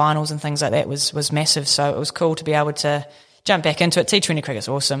playing in finals and things like that was massive. So it was cool to be able to jump back into it. T20 cricket's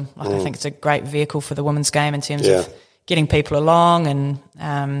awesome. I think it's a great vehicle for the women's game in terms of getting people along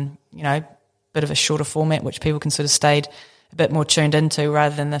and, bit of a shorter format, which people can sort of stayed a bit more tuned into,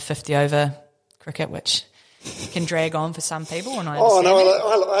 rather than the 50-over cricket, which can drag on for some people. And I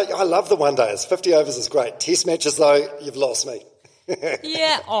I love the one-days. 50 overs is great. Test matches, though, you've lost me.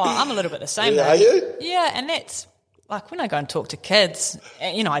 I'm a little bit the same. Are you? Yeah, and that's... Like, when I go and talk to kids,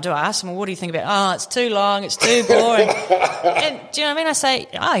 I do ask them, well, what do you think about, it's too long, it's too boring. And do you know what I mean? I say,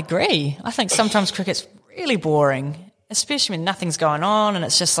 I agree. I think sometimes cricket's really boring, especially when nothing's going on and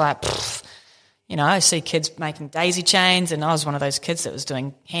it's just like, I see kids making daisy chains, and I was one of those kids that was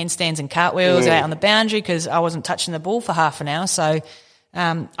doing handstands and cartwheels out on the boundary because I wasn't touching the ball for half an hour. So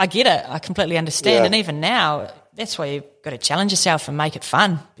I get it. I completely understand. Yeah. And even now, that's why you've got to challenge yourself and make it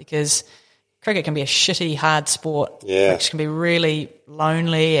fun, because cricket can be a shitty, hard sport, which can be really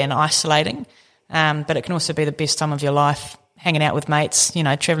lonely and isolating, but it can also be the best time of your life, hanging out with mates,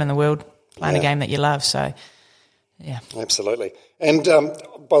 travelling the world, playing a game that you love. So, yeah. Absolutely. And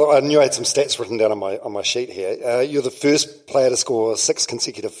by the way, I knew I had some stats written down on my sheet here. You're the first player to score 6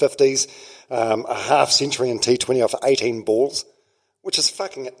 consecutive 50s, a half century in T20 off 18 balls, which is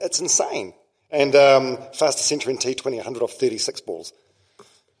it's insane. And fastest century in T20, 100 off 36 balls.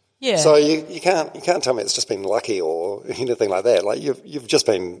 Yeah. So you can't tell me it's just been lucky or anything like that. Like, you've just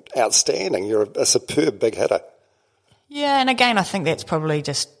been outstanding. You're a superb big hitter. Yeah, and again, I think that's probably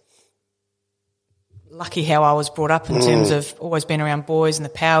just lucky how I was brought up in terms of always being around boys and the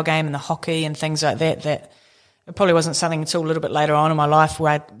power game and the hockey and things like that. That it probably wasn't something until a little bit later on in my life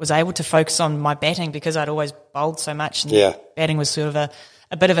where I was able to focus on my batting, because I'd always bowled so much, and batting was sort of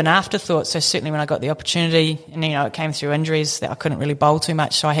a bit of an afterthought. So certainly when I got the opportunity, and it came through injuries, that I couldn't really bowl too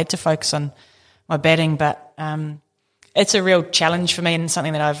much, so I had to focus on my batting. But it's a real challenge for me, and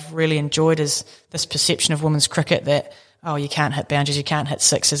something that I've really enjoyed is this perception of women's cricket that, you can't hit boundaries, you can't hit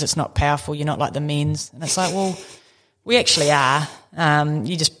sixes, it's not powerful, you're not like the men's. And it's like, well, we actually are.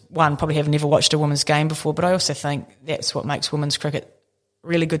 You just, probably have never watched a women's game before, but I also think that's what makes women's cricket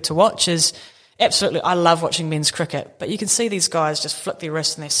really good to watch is, absolutely, I love watching men's cricket, but you can see these guys just flip their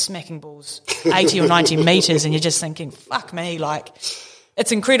wrists and they're smacking balls 80 or 90 metres, and you're just thinking, fuck me, like,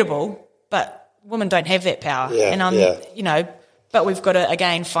 it's incredible, but women don't have that power. But we've got to,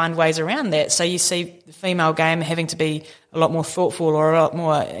 again, find ways around that. So you see the female game having to be a lot more thoughtful or a lot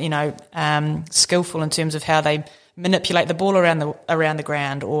more, skillful in terms of how they manipulate the ball around the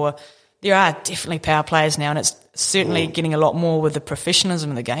ground. Or there are definitely power players now, and it's certainly getting a lot more with the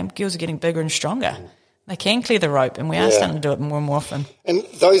professionalism of the game. Girls are getting bigger and stronger. They can clear the rope, and we are starting to do it more and more often. And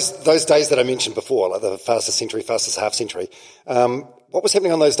those days that I mentioned before, like the fastest century, fastest half century, what was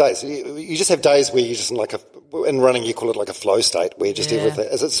happening on those days? You just have days where you're just in running, you call it like a flow state, where just everything,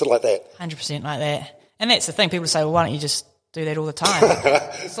 is it sort of like that? 100% like that. And that's the thing, people say, well, why don't you just do that all the time?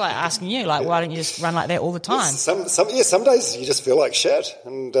 It's like asking you, like, why don't you just run like that all the time? Some days you just feel like shit,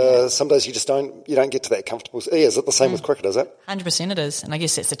 and some days you don't get to that comfortable. Yeah, is it the same with cricket, is it? 100% it is. And I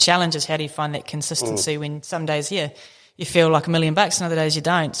guess that's the challenge, is how do you find that consistency when some days, you feel like $1 million and other days you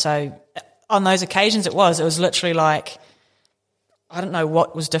don't. So on those occasions it was literally like, I don't know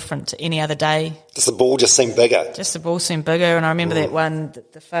what was different to any other day. Just the ball just seemed bigger. Just the ball seemed bigger. And I remember that one,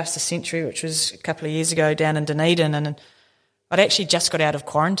 the fastest century, which was a couple of years ago down in Dunedin, and I'd actually just got out of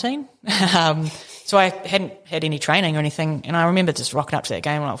quarantine. So I hadn't had any training or anything. And I remember just rocking up to that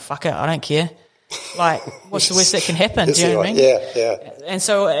game and like, fuck it, I don't care. Like, what's the worst that can happen? Do you know what I mean? Yeah. And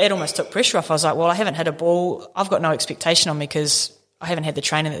so it almost took pressure off. I was like, well, I haven't hit a ball. I've got no expectation on me because I haven't had the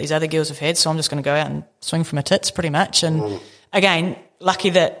training that these other girls have had. So I'm just going to go out and swing for my tits pretty much. And again,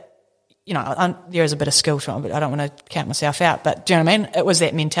 lucky that, there is a bit of skill to it, but I don't want to count myself out. But do you know what I mean? It was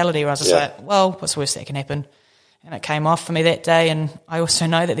that mentality where I was just like, well, what's the worst that can happen? And it came off for me that day. And I also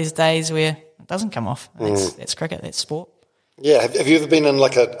know that there's days where it doesn't come off. That's cricket, that's sport. Yeah. Have you ever been in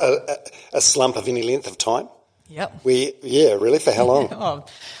like a slump of any length of time? Yep. Really? For how long? Oh,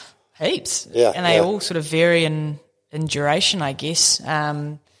 heaps. Yeah. And they all sort of vary in duration, I guess.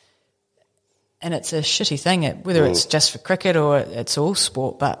 And it's a shitty thing, whether it's just for cricket or it's all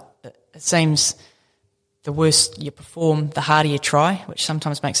sport, but it seems the worse you perform, the harder you try, which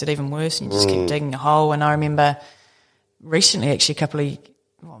sometimes makes it even worse, and you just keep digging a hole. And I remember recently, actually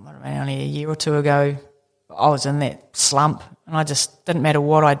only a year or two ago, I was in that slump, and I just didn't matter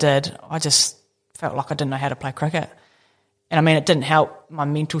what I did, I just felt like I didn't know how to play cricket. And I mean, it didn't help. My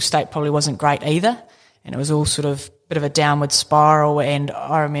mental state probably wasn't great either, and it was all sort of a bit of a downward spiral. And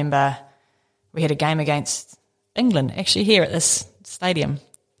I remember we had a game against England, actually here at this stadium,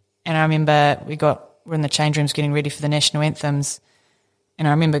 and I remember we're in the change rooms getting ready for the national anthems, and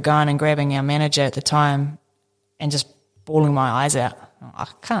I remember going and grabbing our manager at the time and just bawling my eyes out. I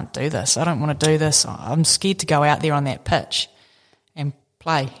can't do this. I don't want to do this. I'm scared to go out there on that pitch and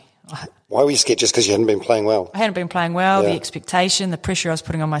play. Why were you scared? Just because you hadn't been playing well? I hadn't been playing well, the expectation, the pressure I was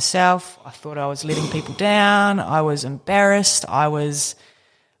putting on myself. I thought I was letting people down. I was embarrassed. I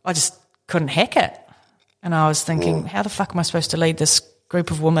just couldn't hack it. And I was thinking, how the fuck am I supposed to lead this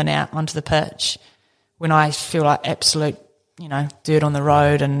group of women out onto the pitch when I feel like absolute, dirt on the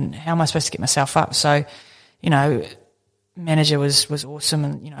road, and how am I supposed to get myself up? So, manager was awesome,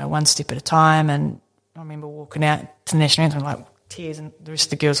 and, one step at a time. And I remember walking out to the national anthem, like tears, and the rest of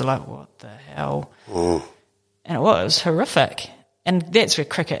the girls are like, what the hell? And it was horrific. And that's where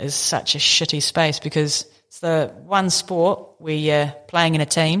cricket is such a shitty space, because it's the one sport where you're playing in a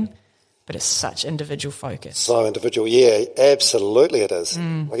team, but it's such individual focus. So individual, yeah, absolutely it is.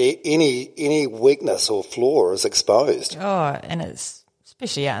 Like any weakness or flaw is exposed. Oh, and it's,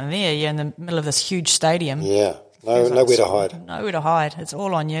 especially out in there, you're in the middle of this huge stadium. Yeah, nowhere to hide. Nowhere to hide. It's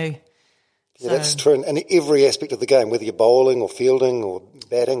all on you. Yeah, that's true. And every aspect of the game, whether you're bowling or fielding or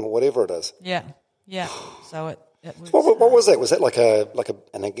batting or whatever it is. Yeah. So it was, what was that? Was that like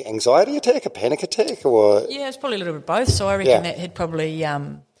an anxiety attack, a panic attack, or? Yeah, it's probably a little bit of both. So I reckon that had probably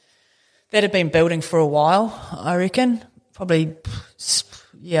that had been building for a while. I reckon probably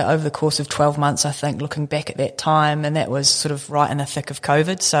over the course of 12 months. I think, looking back at that time, and that was sort of right in the thick of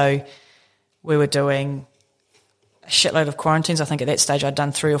COVID. So we were doing a shitload of quarantines. I think at that stage I'd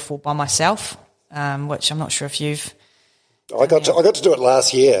done 3 or 4 by myself, which I'm not sure if you've. I got to do it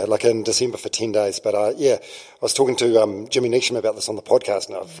last year, like in December for 10 days. But I was talking to Jimmy Neesham about this on the podcast,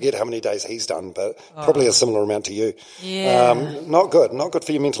 and I forget how many days he's done, but probably a similar amount to you. Yeah. Not good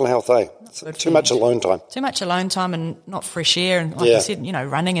for your mental health, eh? Too much alone time. Too much alone time and not fresh air. And like I said,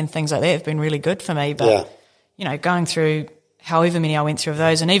 running and things like that have been really good for me. But, going through however many I went through of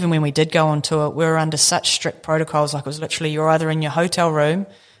those, and even when we did go on tour, we were under such strict protocols. Like, it was literally, you're either in your hotel room,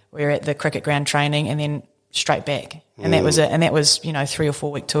 or you're at the cricket ground training, and then straight back. And that was it. And that was, 3 or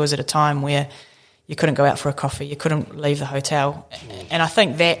 4 week tours at a time, where you couldn't go out for a coffee, you couldn't leave the hotel. And I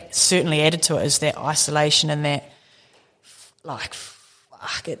think that certainly added to it, is that isolation, and that, like,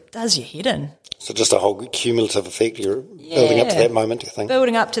 fuck, it does your head in. So just a whole cumulative effect. You're building up to that moment, you think?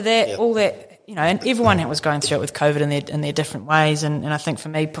 Building up to that, all that, and everyone was going through it with COVID in their different ways. And I think for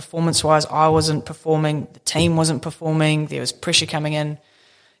me, performance-wise, I wasn't performing, the team wasn't performing, there was pressure coming in,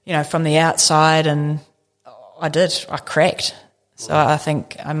 from the outside, and I cracked. So I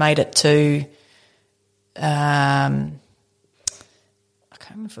think I made it to, I can't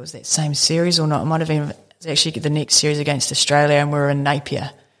can't remember if it was that same series or not. It might have been, it was actually the next series against Australia, and we were in Napier.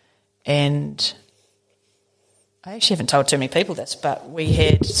 And I actually haven't told too many people this, but we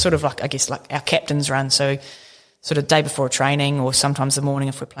had sort of like, I guess, like our captain's run. So sort of day before training, or sometimes the morning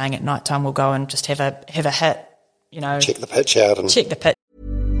if we're playing at night time, we'll go and just have a hit, you know. Check the pitch out. And check the pitch.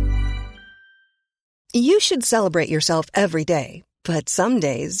 You should celebrate yourself every day, but some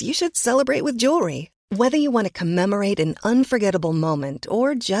days you should celebrate with jewelry. Whether you want to commemorate an unforgettable moment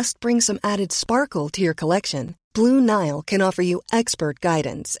or just bring some added sparkle to your collection, Blue Nile can offer you expert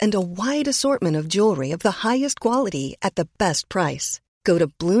guidance and a wide assortment of jewelry of the highest quality at the best price. Go to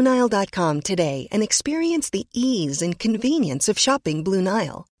BlueNile.com today and experience the ease and convenience of shopping Blue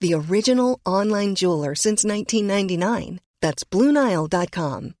Nile, the original online jeweler since 1999. That's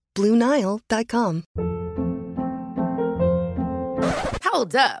BlueNile.com. BlueNile.com.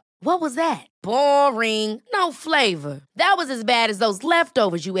 Hold up. What was that? Boring. No flavor. That was as bad as those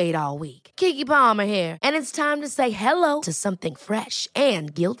leftovers you ate all week. Keke Palmer here, and it's time to say hello to something fresh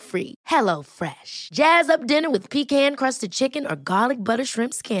and guilt-free. Hello Fresh. Jazz up dinner with pecan-crusted chicken or garlic butter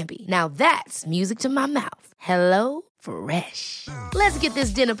shrimp scampi. Now that's music to my mouth. Hello Fresh. Let's get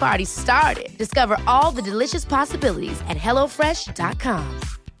this dinner party started. Discover all the delicious possibilities at HelloFresh.com.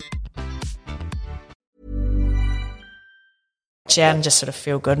 And just sort of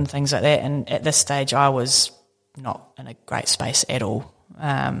feel good and things like that. And at this stage, I was not in a great space at all.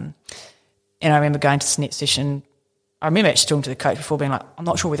 And I remember going to this net session. I remember actually talking to the coach before, being like, I'm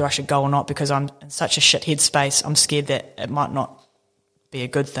not sure whether I should go or not because I'm in such a shit head space. I'm scared that it might not be a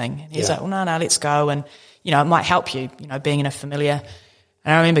good thing. And he's like, well, no, let's go. And, you know, it might help you, you know, being in a familiar.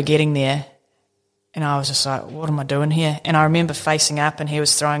 And I remember getting there and I was just like, what am I doing here? And I remember facing up and he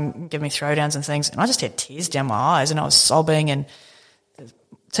was giving me throwdowns and things. And I just had tears down my eyes and I was sobbing. And the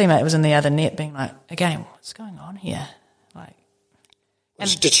teammate was in the other net being like, again, what's going on here? Like,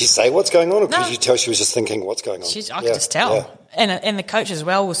 did she say what's going on, or No. could you tell she was just thinking what's going on? I could just tell. Yeah. And the coach as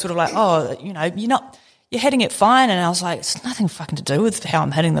well was sort of like, oh, you know, you're hitting it fine. And I was like, it's nothing fucking to do with how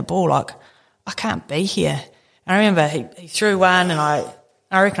I'm hitting the ball. Like, I can't be here. And I remember he threw one and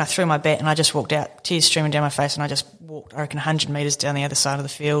I reckon I threw my bat and I just walked out, tears streaming down my face, and I just walked, I reckon, 100 metres down the other side of the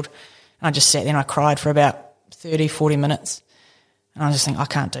field. And I just sat there and I cried for about 30, 40 minutes. And I just think, I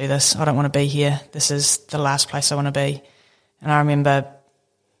can't do this. I don't want to be here. This is the last place I want to be. And I remember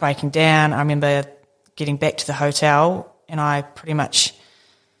breaking down. I remember getting back to the hotel and I pretty much,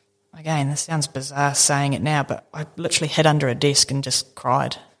 again, this sounds bizarre saying it now, but I literally hid under a desk and just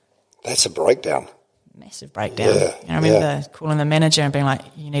cried. That's a breakdown. Massive breakdown. Yeah, and I remember calling the manager and being like,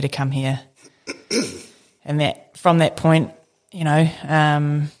 you need to come here. And that from that point, you know,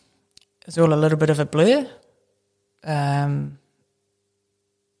 it was all a little bit of a blur.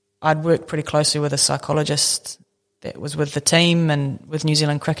 I'd worked pretty closely with a psychologist that was with the team and with New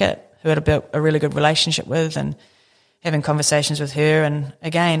Zealand Cricket, who had built a really good relationship with, and having conversations with her. And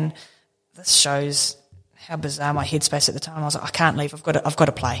again, this shows how bizarre my headspace at the time. I was like, I can't leave. I've got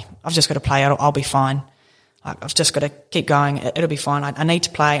to play. I've just got to play. I'll be fine. Like, I've just got to keep going. It'll be fine. I need to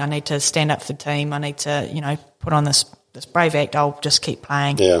play. I need to stand up for the team. I need to, you know, put on this brave act. I'll just keep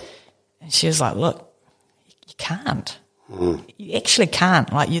playing. Yeah. And she was like, look, you can't. You actually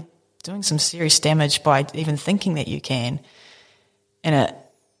can't. Like, you're doing some serious damage by even thinking that you can. And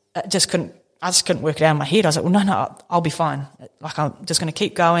I just couldn't work it out in my head. I was like, well, no, I'll be fine. Like, I'm just going to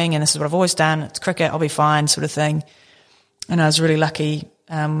keep going, and this is what I've always done. It's cricket, I'll be fine, sort of thing. And I was really lucky.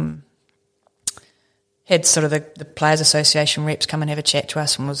 Had sort of the Players Association reps come and have a chat to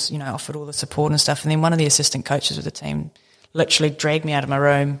us and was, you know, offered all the support and stuff. And then one of the assistant coaches of the team literally dragged me out of my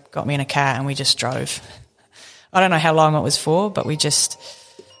room, got me in a car, and we just drove. I don't know how long it was for, but we just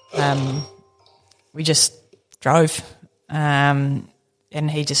drove. And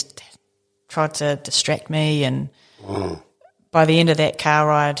he just tried to distract me, and by the end of that car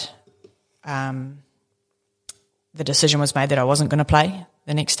ride, the decision was made that I wasn't going to play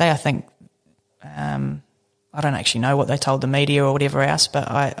the next day. I think, I don't actually know what they told the media or whatever else, but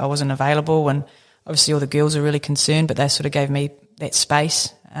I wasn't available, and obviously all the girls were really concerned, but they sort of gave me that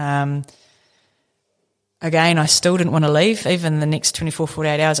space. Again, I still didn't want to leave. Even the next 24,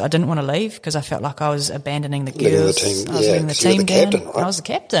 48 hours, I didn't want to leave because I felt like I was abandoning the girls. Leading the team. I was leading the team the down. captain, right? I was the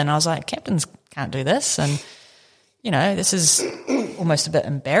captain. I was like, captains can't do this. And, you know, this is almost a bit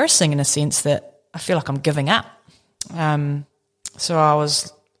embarrassing in a sense that I feel like I'm giving up. So I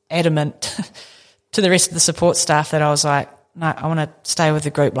was adamant to the rest of the support staff that I was like, no, I want to stay with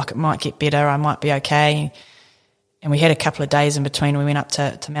the group. Like, it might get better. I might be okay. And we had a couple of days in between. We went up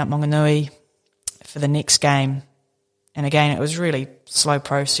to Mount Maunganui for the next game, and again it was really slow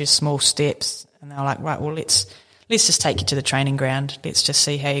process, small steps, and they were like, right, well, let's let's just take you to the training ground. Let's just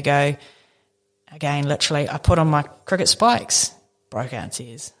see how you go. Again, literally, I put on my cricket spikes, broke out in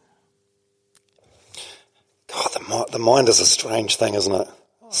tears. God, the mind is a strange thing, isn't it?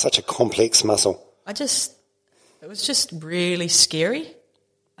 Such a complex muscle. It was just really scary,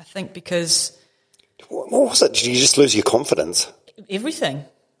 I think, because... What was it? Did you just lose your confidence? Everything.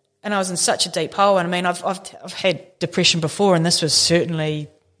 And I was in such a deep hole. And I mean, I've had depression before, and this was certainly,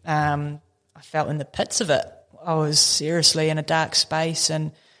 I felt in the pits of it. I was seriously in a dark space,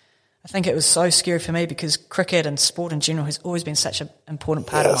 and I think it was so scary for me because cricket and sport in general has always been such an important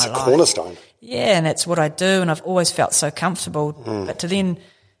part of my life. It's a cornerstone. Yeah, and it's what I do, and I've always felt so comfortable. But to then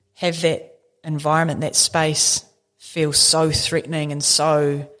have that environment, that space, feel so threatening and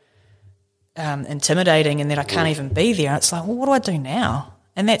so intimidating, and that I can't even be there. It's like, well, what do I do now?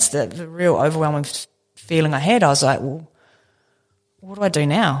 And that's the real overwhelming feeling I had. I was like, well, what do I do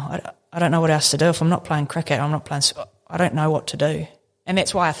now? I don't know what else to do. If I'm not playing cricket, I don't know what to do. And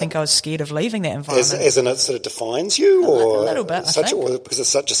that's why I think I was scared of leaving that environment. As in it sort of defines you? Or a little bit, I think. Because it's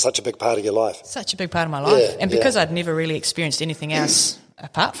such a big part of your life. Such a big part of my life. And because I'd never really experienced anything else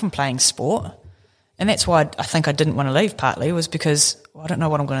apart from playing sport. And that's why I think I didn't want to leave, partly, was because I don't know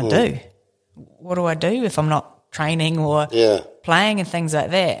what I'm going to do. What do I do if I'm not training or playing and things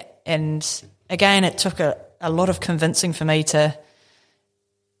like that? And again, it took a lot of convincing for me to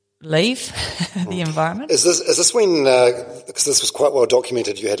leave the environment. Is this when, because this was quite well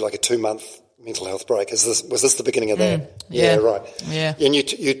documented, you had like a 2-month mental health break. Was this the beginning of that? Yeah. Right. Yeah. And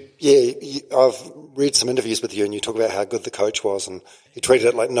I've read some interviews with you, and you talk about how good the coach was, and you treated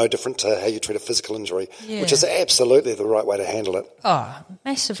it like no different to how you treat a physical injury, which is absolutely the right way to handle it. Oh,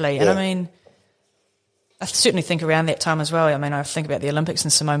 massively. And I mean, I certainly think around that time as well. I mean, I think about the Olympics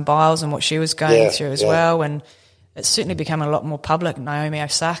and Simone Biles and what she was going through as well, and it's certainly become a lot more public. Naomi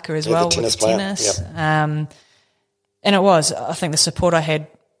Osaka as well with the tennis. Yep. And it was, I think the support I had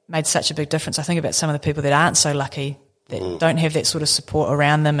made such a big difference. I think about some of the people that aren't so lucky, that don't have that sort of support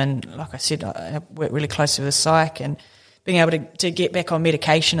around them. And like I said, I work really closely with a psych, and being able to get back on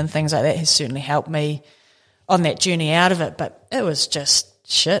medication and things like that has certainly helped me on that journey out of it. But it was just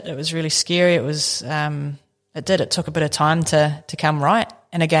shit. It was really scary. It was, it took a bit of time to come right.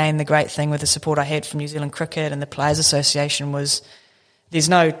 And again, the great thing with the support I had from New Zealand Cricket and the Players Association was there's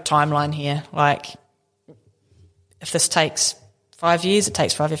no timeline here. Like, if this takes 5 years, it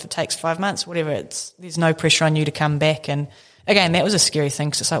takes 5 years. If it takes 5 months, whatever, there's no pressure on you to come back. And again, that was a scary thing,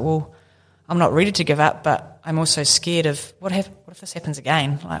 because it's like, well, I'm not ready to give up, but I'm also scared of what if this happens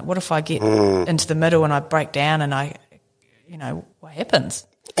again? Like, what if I get into the middle and I break down and what happens?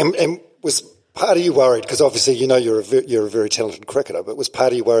 And was part of you worried, because obviously you're a very talented cricketer, but was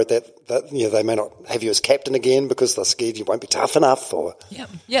part of you worried that they may not have you as captain again because they're scared you won't be tough enough? Or yeah,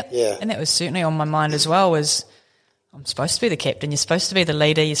 and that was certainly on my mind as well. Was I'm supposed to be the captain? You're supposed to be the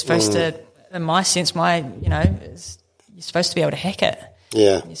leader. You're supposed to, in my sense, you're supposed to be able to hack it.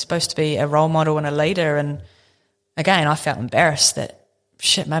 Yeah, you're supposed to be a role model and a leader. And again, I felt embarrassed that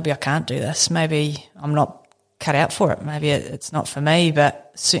maybe I can't do this. Maybe I'm not cut out for it. Maybe it's not for me,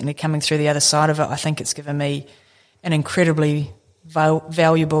 but certainly coming through the other side of it, I think it's given me an incredibly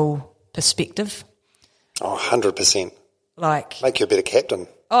valuable perspective. Oh, 100%. Like, make you a better captain.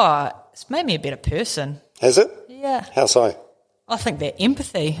 Oh, it's made me a better person. Has it? Yeah. How so? I think that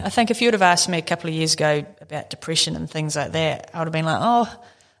empathy. I think if you would have asked me a couple of years ago about depression and things like that, I would have been like, oh,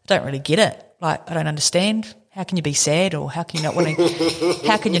 I don't really get it. Like, I don't understand. How can you be sad, or how can you not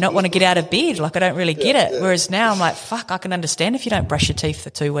want to get out of bed? Like, I don't really get it. Yeah. Whereas now I'm like, fuck, I can understand if you don't brush your teeth for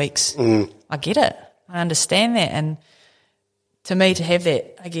 2 weeks. I get it. I understand that. And to me, to have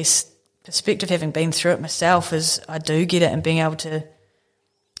that, I guess, perspective, having been through it myself, is I do get it, and being able to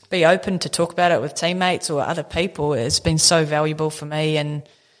be open to talk about it with teammates or other people has been so valuable for me. And,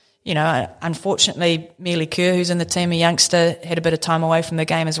 unfortunately, Mealy Kerr, who's in the team, a youngster, had a bit of time away from the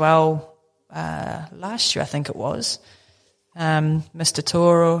game as well. Last year, I think it was, Mr.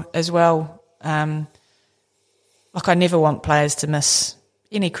 Toro as well. I never want players to miss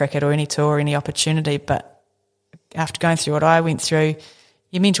any cricket or any tour or any opportunity, but after going through what I went through,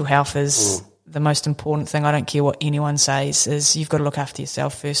 your mental health is the most important thing. I don't care what anyone says, is you've got to look after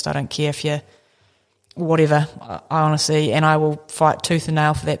yourself first. I don't care if you're whatever, I honestly, and I will fight tooth and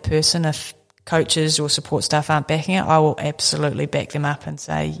nail for that person. If coaches or support staff aren't backing it, I will absolutely back them up and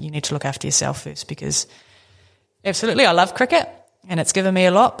say, you need to look after yourself first, because absolutely, I love cricket and it's given me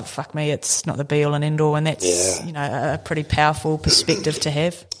a lot, but fuck me, it's not the be all and end all, and that's a pretty powerful perspective to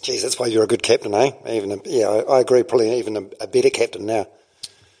have. Geez, that's why you're a good captain, eh? I agree, probably even a better captain now.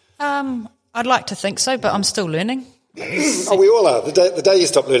 I'd like to think so, but I'm still learning. Oh, we all are. The day you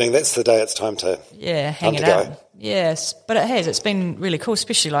stop learning, that's the day it's time to hang it out. Yes, but it has. It's been really cool,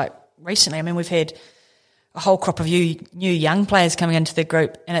 especially like recently. I mean, we've had a whole crop of new young players coming into the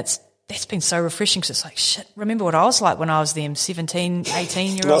group, and that's been so refreshing because it's like, shit, remember what I was like when I was them 17,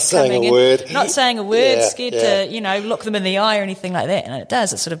 18-year-olds Not saying a word. Not saying a word, Yeah, scared to, look them in the eye or anything like that. And it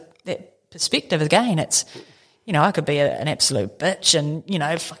does. It's sort of that perspective again. It's, I could be an absolute bitch and,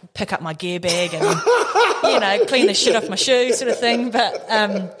 pick up my gear bag and, clean the shit off my shoes sort of thing. But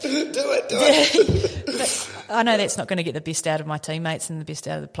do it. but I know that's not going to get the best out of my teammates and the best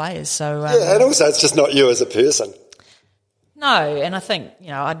out of the players. So and also it's just not you as a person. No, and I think,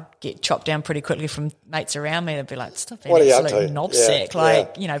 I'd get chopped down pretty quickly from mates around me. They'd be like, stop being What are you absolute up to?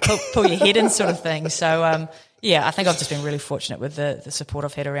 knobsack, pull your head in sort of thing. So, I think I've just been really fortunate with the support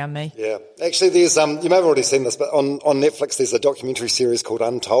I've had around me. Yeah. Actually, there's, you may have already seen this, but on Netflix there's a documentary series called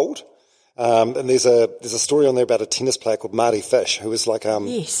Untold. And there's a story on there about a tennis player called Marty Fish, who was like,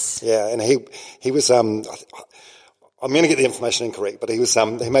 yes. Yeah, and he was, I'm going to get the information incorrect, but he was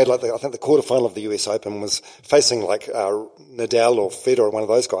he made I think the quarterfinal of the US Open was facing like Nadal or Federer or one of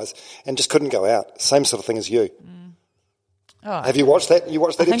those guys, and just couldn't go out. Same sort of thing as you. Oh, have you watched that? You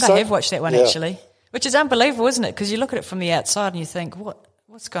watched that episode? I think I have watched that one actually, which is unbelievable, isn't it? Because you look at it from the outside and you think,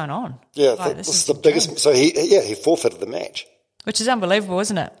 what's going on? Yeah, like, this is the biggest. So he forfeited the match, which is unbelievable,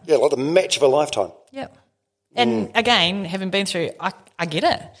 isn't it? Yeah, like the match of a lifetime. Yep. And again, having been through, I get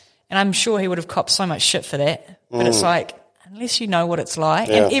it. And I'm sure he would have copped so much shit for that. But it's like, unless you know what it's like,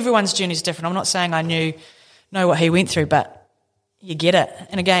 and everyone's journey is different. I'm not saying I know what he went through, but you get it.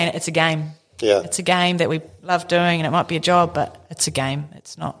 And again, it's a game. Yeah. It's a game that we love doing, and it might be a job, but it's a game.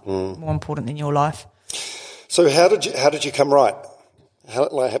 It's not more important than your life. So how did you come right? So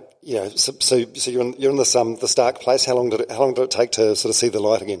you're in this the Stark place. How long did it take to sort of see the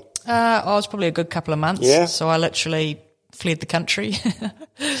light again? I was probably a good couple of months. Yeah. So I literally fled the country.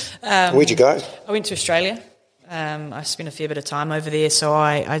 Where'd you go? I went to Australia. I spent a fair bit of time over there, so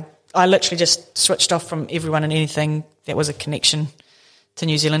I literally just switched off from everyone and anything that was a connection to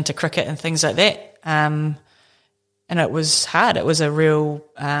New Zealand, to cricket and things like that. And it was hard. It was a real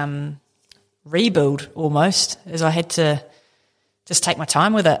rebuild almost, as I had to just take my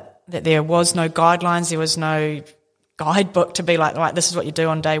time with it, that there was no guidelines, there was no guidebook to be like, right, this is what you do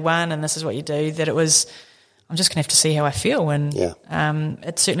on day one and this is what you do, that it was, I'm just going to have to see how I feel. And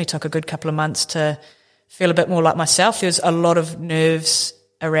it certainly took a good couple of months to feel a bit more like myself. There was a lot of nerves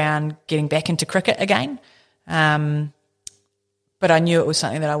around getting back into cricket again. But I knew it was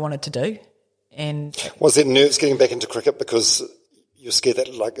something that I wanted to do. And was it nerves getting back into cricket because you're scared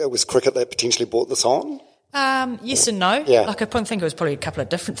that like it was cricket that potentially brought this on? Yes and no. Yeah. Like I think it was probably a couple of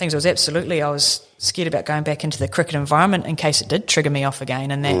different things. I was scared about going back into the cricket environment in case it did trigger me off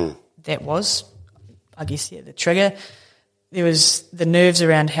again, and that was, I guess, the trigger. There was the nerves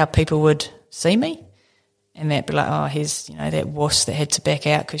around how people would see me, and that'd be like, oh, here's that wuss that had to back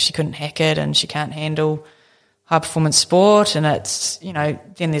out because she couldn't hack it and she can't handle high performance sport, and it's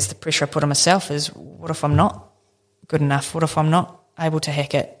then there's the pressure I put on myself is, what if I'm not good enough? What if I'm not able to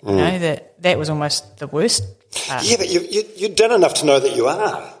hack it? That was almost the worst part. Yeah, but you've done enough to know that you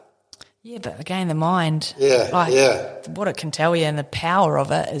are. Yeah, but again, the mind, what it can tell you and the power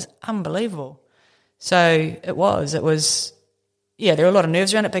of it is unbelievable. So it was, there were a lot of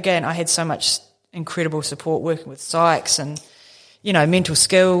nerves around it, but again, I had so much incredible support working with Sykes and, mental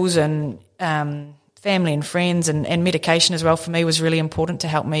skills and family and friends and medication as well for me was really important to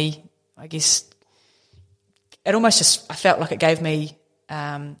help me, I guess. It almost just, I felt like it gave me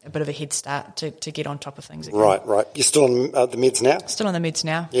a bit of a head start to get on top of things again. Right. You're still on the meds now? Still on the meds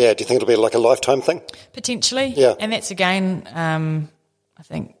now. Yeah, do you think it'll be like a lifetime thing? Potentially. Yeah. And that's again, I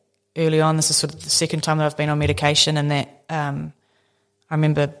think early on, this is sort of the second time that I've been on medication, and that I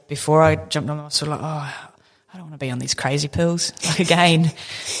remember before I jumped on, I was sort of like, oh, I don't want to be on these crazy pills. Like again,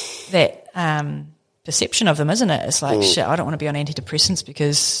 that perception of them, isn't it? It's like, shit, I don't want to be on antidepressants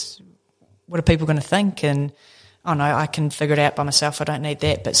because what are people going to think? And oh no, I can figure it out by myself. I don't need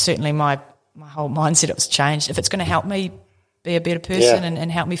that. But certainly my whole mindset was changed. If it's going to help me be a better person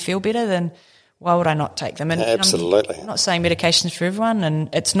and help me feel better, then why would I not take them? And absolutely. I'm not saying medication's for everyone, and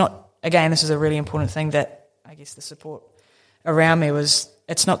it's not. Again, this is a really important thing that I guess the support around me was.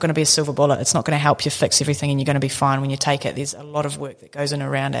 It's not going to be a silver bullet. It's not going to help you fix everything, and you're going to be fine when you take it. There's a lot of work that goes in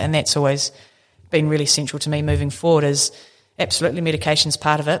around it, and that's always been really central to me moving forward. Is absolutely medication's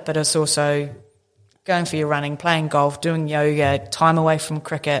part of it, but it's also going for your running, playing golf, doing yoga, time away from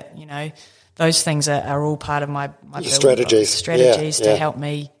cricket. Those things are all part of my strategies to help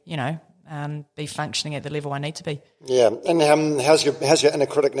me, be functioning at the level I need to be. Yeah, and how's your inner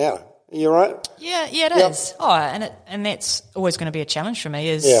critic now? You right? Yeah, it is. Oh, and that's always going to be a challenge for me.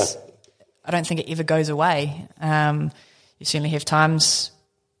 I don't think it ever goes away. You certainly have times.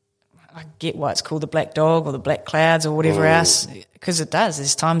 I get why it's called the black dog or the black clouds or whatever else, because it does.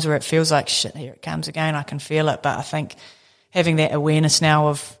 There's times where it feels like shit. Here it comes again. I can feel it, but I think having that awareness now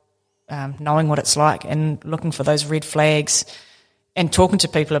of knowing what it's like and looking for those red flags and talking to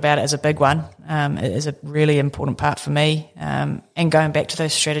people about it is a big one. It is a really important part for me, and going back to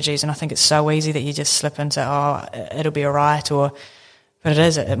those strategies. And I think it's so easy that you just slip into, it'll be all right, but it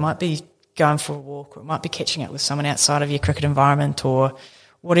is. It might be going for a walk, or it might be catching up with someone outside of your cricket environment, or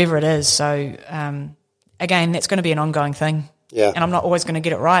whatever it is. So, again, that's going to be an ongoing thing. Yeah. And I'm not always going to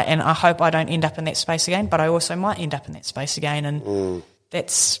get it right, and I hope I don't end up in that space again, but I also might end up in that space again, and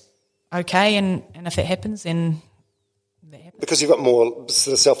that's okay. And if that happens, then that happens. Because you've got more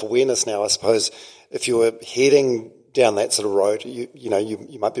sort of self-awareness now, I suppose. If you were heading down that sort of road,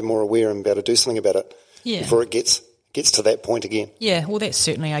 you might be more aware and be able to do something about it before it gets to that point again. Yeah, well, that's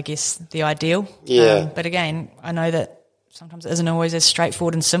certainly, I guess, the ideal. Yeah. But again, I know that sometimes it isn't always as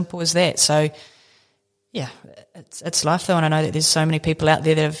straightforward and simple as that. So, yeah, it's life though, and I know that there's so many people out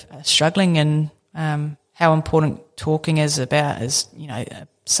there that are struggling, and how important talking is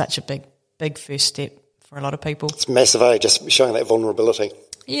such a big first step for a lot of people. It's massive, just showing that vulnerability.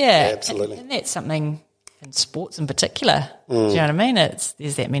 Yeah, absolutely. And that's something in sports in particular. Do you know what I mean?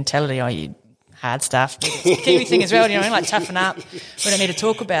 There's that mentality, you hard stuff. It's a Kiwi thing as well, you know what I mean? Like, toughen up. We don't need to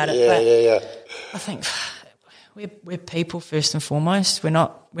talk about it. Yeah. I think we're people first and foremost. We're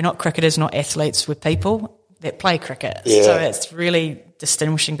not cricketers, not athletes. We're people that play cricket. Yeah. So it's really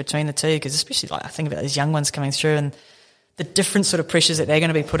distinguishing between the two, because especially I think about these young ones coming through and the different sort of pressures that they're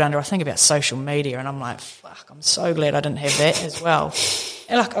going to be put under. I think about social media, and I'm like, fuck, I'm so glad I didn't have that as well.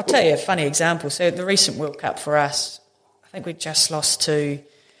 And I'll tell you a funny example. So the recent World Cup for us, I think we just lost to,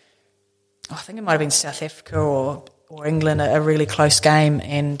 I think it might have been South Africa or England, a really close game,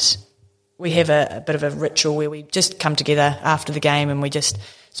 and we have a bit of a ritual where we just come together after the game and we just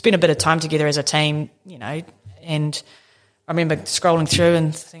spend a bit of time together as a team, and I remember scrolling through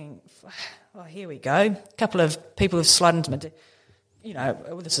and thinking, oh, here we go. A couple of people have slid into my,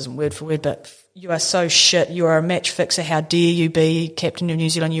 this isn't word for word, but you are so shit, you are a match fixer, how dare you be captain of New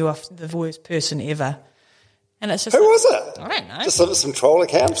Zealand, you are the worst person ever. And it's just who was it? I don't know. Just some troll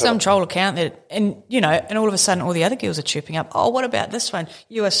account? Some troll account and all of a sudden all the other girls are chirping up, oh, what about this one?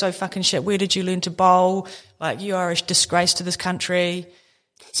 You are so fucking shit. Where did you learn to bowl? Like, you are a disgrace to this country.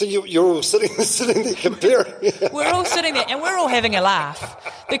 So you're all sitting there comparing. We're all sitting there and we're all having a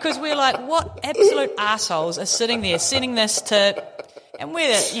laugh because we're like, what absolute assholes are sitting there sending this to, and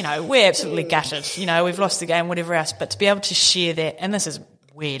we're absolutely gutted. We've lost the game, whatever else, but to be able to share that, and this is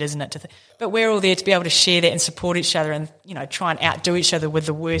weird, isn't it? But we're all there to be able to share that and support each other and, try and outdo each other with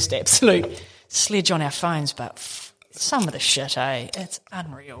the worst absolute sledge on our phones. But some of the shit, it's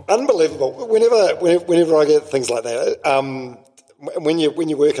unreal. Unbelievable. Whenever I get things like that, when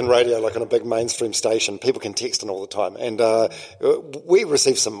you work in radio, like on a big mainstream station, people can text in all the time, and we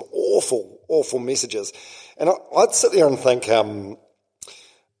receive some awful messages, and I'd sit there and think of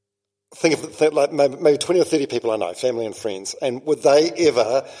like maybe 20 or 30 people I know, family and friends, and would they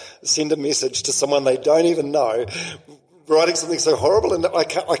ever send a message to someone they don't even know, writing something so horrible? And I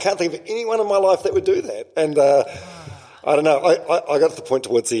can't think of anyone in my life that would do that, and I don't know. I got to the point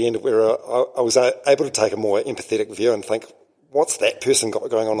towards the end where I was able to take a more empathetic view and think, what's that person got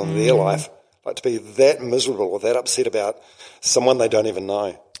going on in their life? Like, to be that miserable or that upset about someone they don't even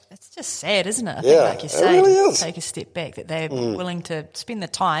know. It's just sad, isn't it? I think, like you say, it really is. Take a step back, that they're willing to spend the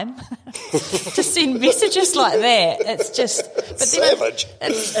time to send messages like that. It's just... But savage.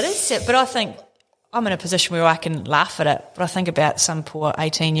 It is sad, but I think I'm in a position where I can laugh at it, but I think about some poor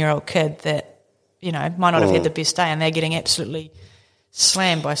 18-year-old kid that, might not have had the best day and they're getting absolutely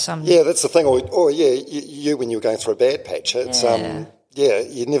slammed by some... Yeah, that's the thing. Or you when you're going through a bad patch, it's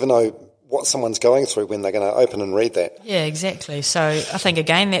you never know what someone's going through when they're going to open and read that. Yeah, exactly. So I think,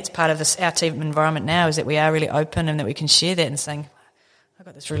 again, that's part of our team environment now, is that we are really open and that we can share that and saying, I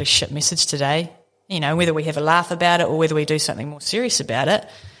got this really shit message today. Whether we have a laugh about it or whether we do something more serious about it,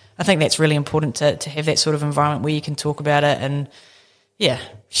 I think that's really important to have that sort of environment where you can talk about it and,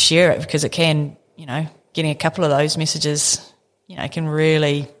 share it, because it can, getting a couple of those messages, can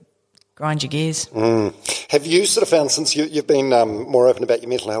really grind your gears. Have you sort of found, since you've been more open about your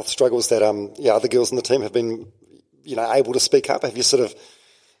mental health struggles, that other girls in the team have been, able to speak up? Have you sort of,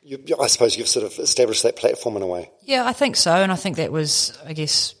 I suppose you've sort of established that platform in a way? Yeah, I think so, and I think that was, I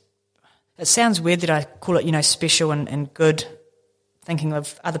guess, it sounds weird that I call it, special and good, thinking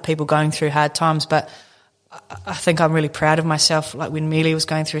of other people going through hard times, but I think I'm really proud of myself, like when Mealy was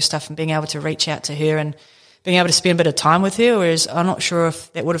going through stuff and being able to reach out to her and being able to spend a bit of time with her, whereas I'm not sure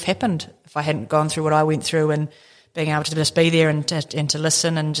if that would have happened if I hadn't gone through what I went through, and being able to just be there and to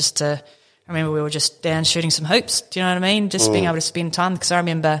listen and just to, I remember we were just down shooting some hoops, do you know what I mean? Just being able to spend time, because I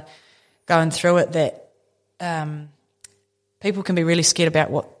remember going through it that people can be really scared about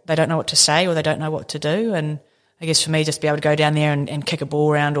what they don't know what to say or they don't know what to do, and I guess for me, just be able to go down there and kick a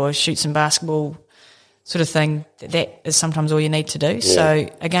ball around or shoot some basketball sort of thing, that is sometimes all you need to do. Yeah. So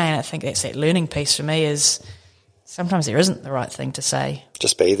again, I think that's that learning piece for me, is sometimes there isn't the right thing to say.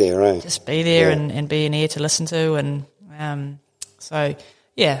 Just be there, right? Just be there and be an ear to listen to. And so,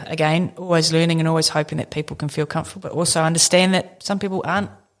 yeah, again, always learning and always hoping that people can feel comfortable, but also understand that some people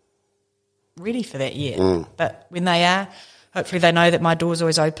aren't ready for that yet. But when they are, hopefully they know that my door's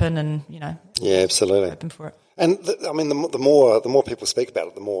always open and, yeah, absolutely, open for it. And the more people speak about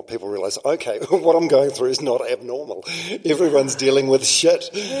it, the more people realise, okay, what I'm going through is not abnormal. Everyone's dealing with shit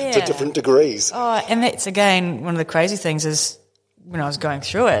to different degrees. Oh, and that's, again, one of the crazy things is when I was going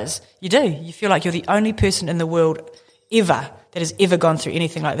through it, is you feel like you're the only person in the world ever that has ever gone through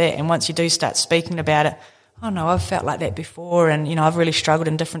anything like that. And once you do start speaking about it, oh no, I've felt like that before, and, I've really struggled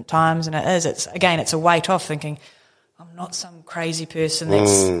in different times, and it's a weight off thinking, I'm not some crazy person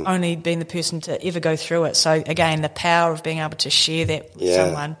that's only been the person to ever go through it. So again, the power of being able to share that with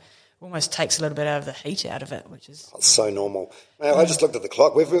someone almost takes a little bit of the heat out of it, which is so normal. Now, I just looked at the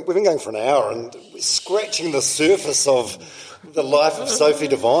clock. We've been going for an hour, and we're scratching the surface of the life of Sophie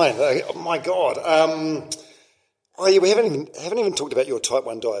Devine. Oh my God! We haven't even talked about your type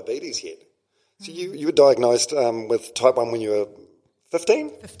 1 diabetes yet. So you were diagnosed with type 1 when you were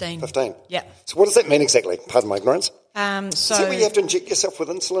 15? 15. Yeah. So what does that mean exactly? Pardon my ignorance. So is that where you have to inject yourself with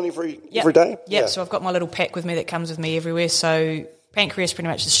insulin every day? Yeah, so I've got my little pack with me that comes with me everywhere. So pancreas pretty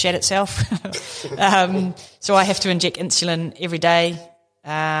much has shed itself. So I have to inject insulin every day,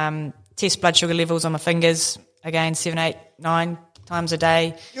 test blood sugar levels on my fingers, again, 7, 8, 9 times a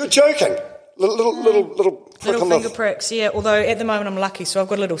day. You're joking. Little finger pricks, yeah. Although at the moment I'm lucky, so I've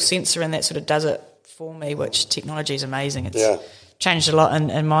got a little sensor in that sort of does it for me, which technology is amazing. It's changed a lot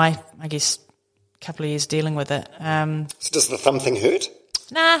in my, I guess, couple of years dealing with it. So does the thumb thing hurt?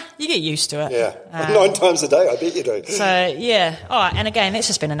 Nah, you get used to it. Yeah, 9 times a day, I bet you do. So, yeah. Oh, and again, that's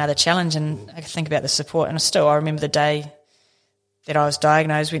just been another challenge, and I think about the support. And I remember the day that I was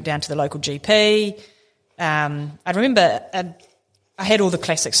diagnosed, went down to the local GP. I remember I had all the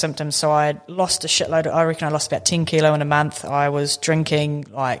classic symptoms, so I lost a shitload. I reckon I lost about 10 kilo in a month. I was drinking,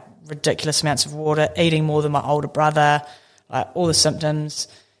 like, ridiculous amounts of water, eating more than my older brother, like, all the symptoms.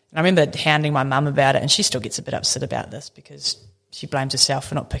 And I remember hounding my mum about it, and she still gets a bit upset about this because she blames herself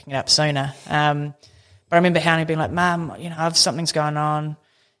for not picking it up sooner. But I remember hounding, being like, Mum, something's going on.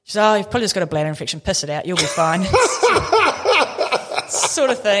 She's like, oh, you've probably just got a bladder infection. Piss it out. You'll be fine. Sort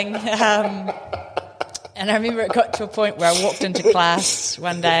of thing. And I remember it got to a point where I walked into class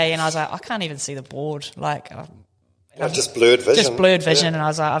one day and I was like, I can't even see the board. Like, just blurred vision. Just blurred vision. Yeah. And I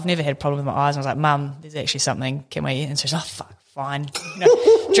was like, I've never had a problem with my eyes. And I was like, Mum, there's actually something. Can we? And she's like, oh, fuck. Fine,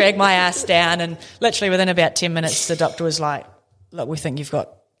 drag my ass down, and literally within about 10 minutes the doctor was like, look, we think you've got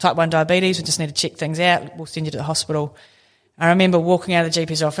type 1 diabetes, we just need to check things out, we'll send you to the hospital. I remember walking out of the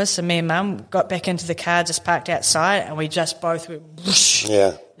GP's office, and me and Mum got back into the car, just parked outside, and we just both went whoosh,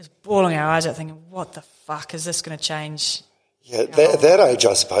 just bawling our eyes out thinking, what the fuck is this going to change? Yeah, that age,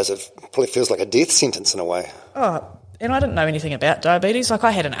 I suppose, it probably feels like a death sentence in a way. Oh, and I didn't know anything about diabetes. Like,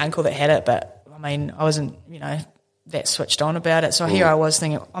 I had an uncle that had it, but I mean, I wasn't, that switched on about it. So here I was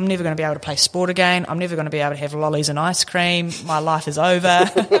thinking, I'm never going to be able to play sport again. I'm never going to be able to have lollies and ice cream. My life is over.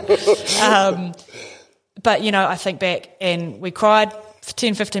 But, I think back and we cried for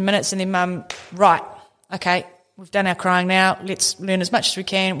 10, 15 minutes and then Mum, right, okay, we've done our crying now. Let's learn as much as we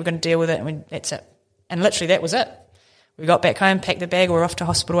can. We're going to deal with it. And that's it. And literally that was it. We got back home, packed the bag, we were off to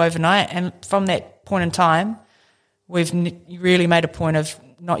hospital overnight. And from that point in time, we've really made a point of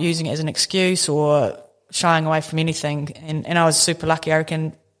not using it as an excuse or shying away from anything, and I was super lucky. I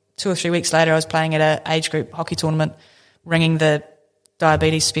reckon 2 or 3 weeks later I was playing at an age group hockey tournament, ringing the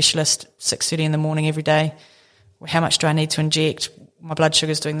diabetes specialist 6:30 in the morning every day. How much do I need to inject? My blood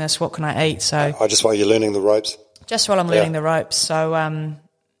sugar's doing this, what can I eat? So just while you're learning the ropes? Just while I'm learning the ropes. So,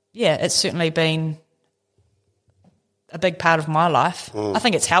 it's certainly been a big part of my life. I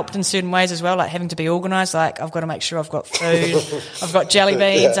think it's helped in certain ways as well, like having to be organised, like I've got to make sure I've got food, I've got jelly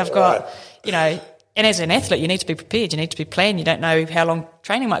beans, I've got, and as an athlete, you need to be prepared. You need to be planned. You don't know how long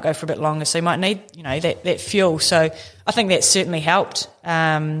training might go for a bit longer, so you might need, that fuel. So I think that's certainly helped.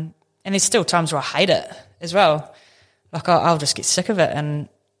 And there's still times where I hate it as well. Like I'll just get sick of it and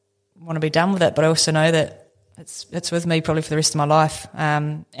want to be done with it. But I also know that it's with me probably for the rest of my life.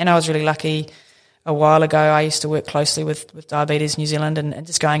 And I was really lucky. A while ago, I used to work closely with Diabetes New Zealand and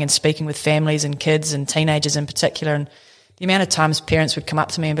just going and speaking with families and kids and teenagers in particular. And the amount of times parents would come up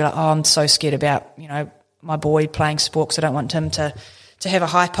to me and be like, "Oh, I'm so scared about, my boy playing sport because I don't want him to have a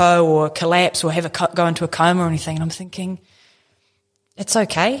hypo or collapse or go into a coma or anything." And I'm thinking, it's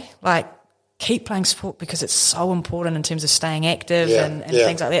okay. Like, keep playing sport because it's so important in terms of staying active and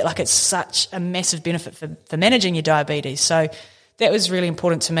things like that. Like, it's such a massive benefit for managing your diabetes. So that was really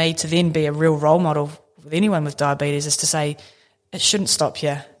important to me, to then be a real role model with anyone with diabetes, is to say it shouldn't stop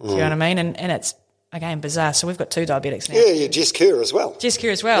here. Do you know what I mean? And it's, again, bizarre. So we've got 2 diabetics now. Yeah, Jess Kerr as well. Jess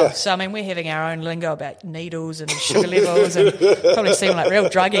Kerr as well. Yeah. So, I mean, we're having our own lingo about needles and sugar levels and probably seem like real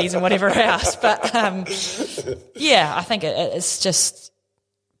druggies and whatever else. But, I think it's just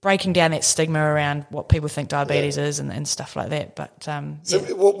breaking down that stigma around what people think diabetes is and stuff like that. But so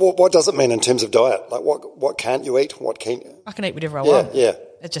what does it mean in terms of diet? Like, what can't you eat? What can you? I can eat whatever I want. Yeah.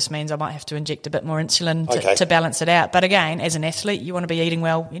 It just means I might have to inject a bit more insulin to balance it out. But again, as an athlete, you want to be eating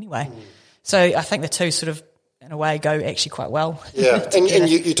well anyway. So I think the two sort of, in a way, go actually quite well. Yeah, and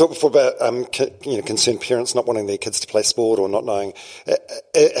you talked before about concerned parents not wanting their kids to play sport or not knowing.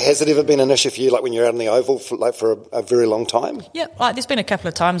 Has it ever been an issue for you, like when you're out in the oval for a very long time? Yeah, like there's been a couple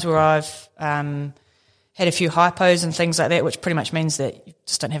of times where I've had a few hypos and things like that, which pretty much means that you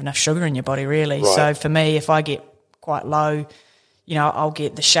just don't have enough sugar in your body, really. Right. So for me, if I get quite low, I'll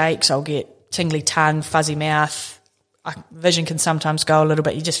get the shakes, I'll get tingly tongue, fuzzy mouth. Vision can sometimes go a little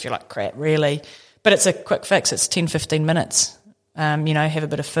bit. You just feel like crap, really. But it's a quick fix. It's 10, 15 minutes. Have a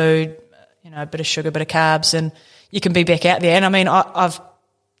bit of food, a bit of sugar, a bit of carbs, and you can be back out there. And I mean, I've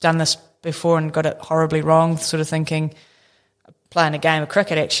done this before and got it horribly wrong, sort of thinking, playing a game of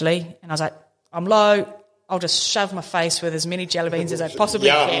cricket actually, and I was like, I'm low, I'll just shove my face with as many jelly beans as I possibly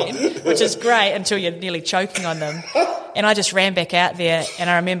can, which is great until you're nearly choking on them. And I just ran back out there, and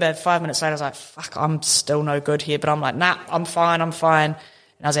I remember 5 minutes later I was like, fuck, I'm still no good here. But I'm like, nah, I'm fine. And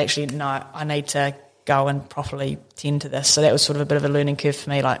I was actually, no, I need to go and properly tend to this. So that was sort of a bit of a learning curve for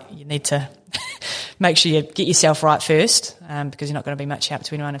me. Like, you need to make sure you get yourself right first, because you're not going to be much help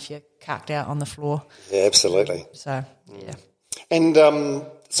to anyone if you're cucked out on the floor. Yeah, absolutely. So, yeah. And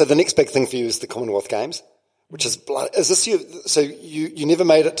so the next big thing for you is the Commonwealth Games, which is this you? So you never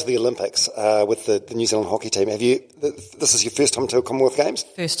made it to the Olympics with the New Zealand hockey team. Have you? This is your first time to a Commonwealth Games?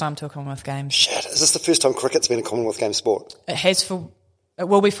 First time to a Commonwealth Games. Shit, is this the first time cricket's been a Commonwealth Games sport? It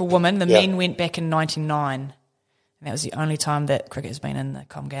will be for women. The men went back in 1999, and that was the only time that cricket has been in the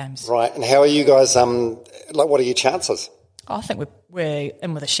Com Games. Right, and how are you guys? What are your chances? I think we're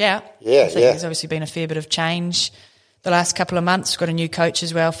in with a shout. Yeah, I think there's obviously been a fair bit of change the last couple of months. We've got a new coach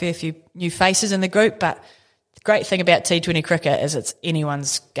as well, fair few new faces in the group, but the great thing about T20 cricket is it's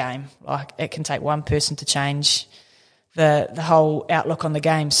anyone's game. Like, it can take one person to change the whole outlook on the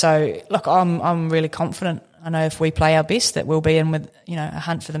game. So, look, I'm really confident. I know if we play our best that we'll be in with, a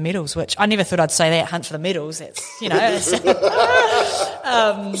hunt for the medals, which I never thought I'd say that, hunt for the medals. That's,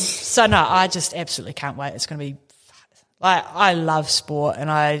 so no, I just absolutely can't wait. It's going to be, I love sport,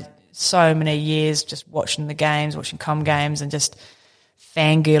 and so many years just watching the games, watching Com Games, and just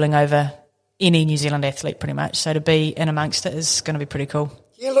fangirling over any New Zealand athlete pretty much. So to be in amongst it is going to be pretty cool.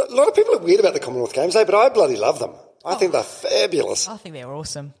 Yeah, a lot of people are weird about the Commonwealth Games, but I bloody love them. I think they're fabulous. I think they're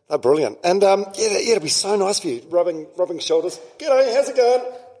awesome. They're brilliant. And, it'll be so nice for you, rubbing shoulders. G'day, how's it going?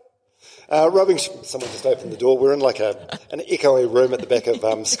 Someone just opened the door. We're in like an echoey room at the back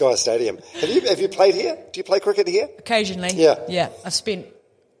of Sky Stadium. Have you played here? Do you play cricket here? Occasionally. Yeah. Yeah.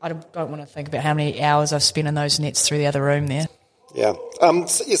 I don't want to think about how many hours I've spent in those nets through the other room there. Yeah.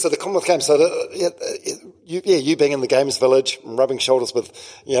 So the Commonwealth Games, you being in the Games Village and rubbing shoulders with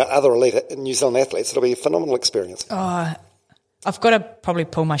other elite New Zealand athletes, it'll be a phenomenal experience. Oh, I've got to probably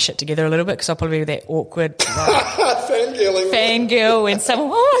pull my shit together a little bit, because I'll probably be that awkward fangirl when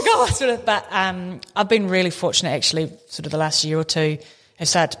someone, oh my God, sort of. But I've been really fortunate, actually, sort of the last year or two, have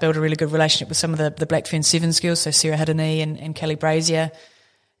started to build a really good relationship with some of the Blackfern Sevens girls, so Sarah Hiddeny and Kelly Brazier,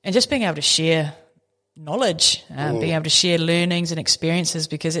 and just being able to share knowledge, being able to share learnings and experiences,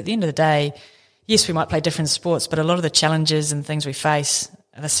 because at the end of the day, yes, we might play different sports, but a lot of the challenges and things we face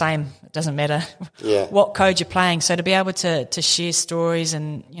are the same. It doesn't matter what code you're playing. So to be able to share stories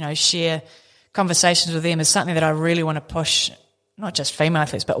and, share conversations with them is something that I really want to push, not just female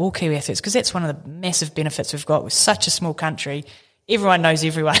athletes, but all Kiwi athletes, because that's one of the massive benefits we've got. We're such a small country. Everyone knows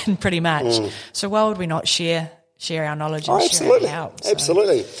everyone pretty much. So why would we not share our knowledge and share our help? So.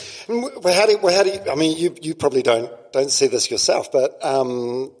 Absolutely. And how do you, I mean, you probably don't see this yourself, but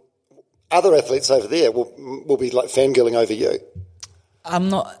other athletes over there will be like fangirling over you. I'm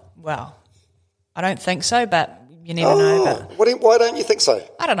not, well, I don't think so, but you never know. But Why don't you think so?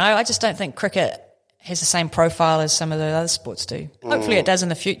 I don't know. I just don't think cricket has the same profile as some of the other sports do. Hopefully it does in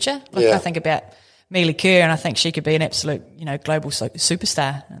the future. I think about Mealy Kerr, and I think she could be an absolute, global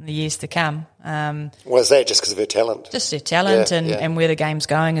superstar in the years to come. Is that just because of her talent? Just her talent and where the game's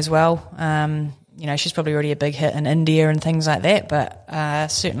going as well. She's probably already a big hit in India and things like that, but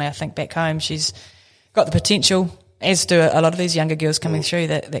certainly I think back home she's got the potential, as do a lot of these younger girls coming through,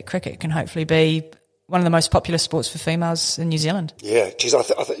 that cricket can hopefully be one of the most popular sports for females in New Zealand. Yeah, geez,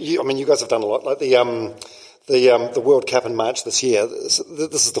 you guys have done a lot. Like the World Cup in March this year. This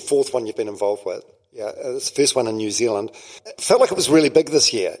is the fourth one you've been involved with. Yeah, it's the first one in New Zealand. It felt like it was really big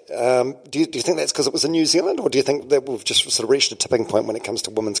this year. Do you think that's because it was in New Zealand, or do you think that we've just sort of reached a tipping point when it comes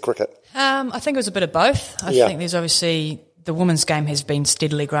to women's cricket? I think it was a bit of both. I think there's obviously the women's game has been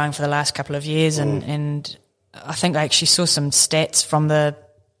steadily growing for the last couple of years, and I think I actually saw some stats from the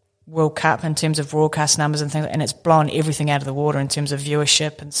World Cup in terms of broadcast numbers and things, and it's blown everything out of the water in terms of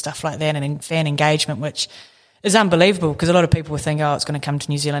viewership and stuff like that, and fan engagement, which is unbelievable because a lot of people would think, it's going to come to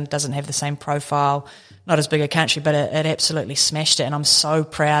New Zealand, it doesn't have the same profile, not as big a country, but it absolutely smashed it, and I'm so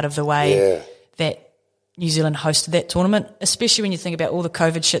proud of the way that New Zealand hosted that tournament, especially when you think about all the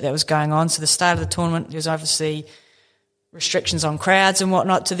COVID shit that was going on. So the start of the tournament, there was obviously restrictions on crowds and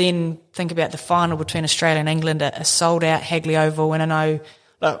whatnot, to then think about the final between Australia and England, a sold-out Hagley Oval, and I know,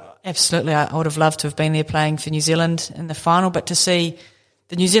 look, absolutely, I would have loved to have been there playing for New Zealand in the final, but to see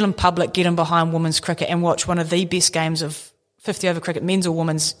the New Zealand public get in behind women's cricket and watch one of the best games of 50 over cricket, men's or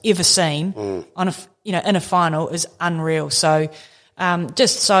women's, ever seen on in a final is unreal. So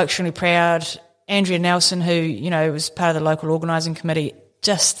just so extremely proud. Andrea Nelson, who was part of the local organising committee,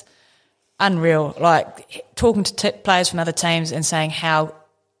 just unreal. Like talking to players from other teams and saying how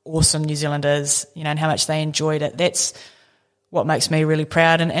awesome New Zealand is, and how much they enjoyed it. That's what makes me really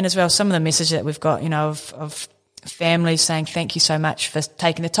proud, and as well some of the message that we've got, of families saying thank you so much for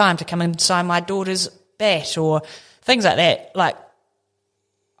taking the time to come and sign my daughter's bat or things like that. Like,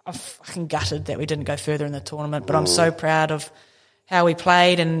 I'm fucking gutted that we didn't go further in the tournament, but I'm so proud of how we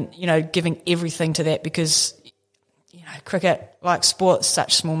played and, giving everything to that because, cricket, like sports,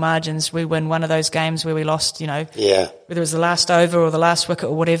 such small margins. We win one of those games where we lost, whether it was the last over or the last wicket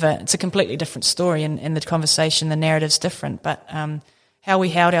or whatever. It's a completely different story and the conversation, the narrative's different. But how we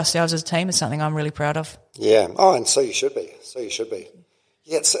held ourselves as a team is something I'm really proud of. Yeah. Oh, and so you should be.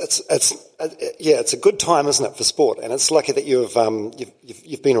 Yeah, it's a good time, isn't it, for sport? And it's lucky that you've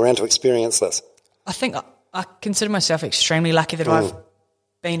been around to experience this. I think I consider myself extremely lucky that I've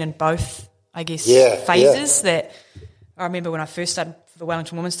been in both, I guess, phases. That I remember when I first started for the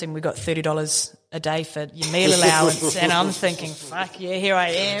Wellington women's team, we got $30 a day for your meal allowance, and I'm thinking, fuck yeah, here I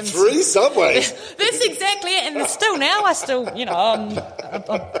am. 3 Subways. That's exactly it. And still now, a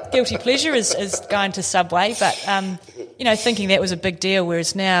guilty pleasure is going to Subway, but thinking that was a big deal.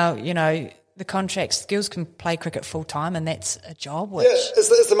 Whereas now, the contracts, girls can play cricket full time, and that's a job. Which is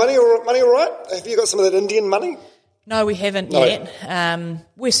the money all right? Have you got some of that Indian money? No, we haven't yet.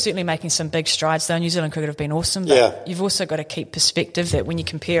 We're certainly making some big strides, though. New Zealand cricket have been awesome, but you've also got to keep perspective that when you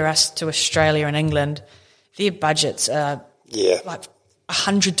compare us to Australia and England, their budgets are like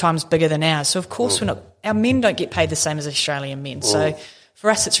 100 times bigger than ours. So, of course, our men don't get paid the same as Australian men. So, for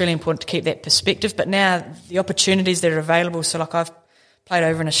us, it's really important to keep that perspective. But now the opportunities that are available, so like I've played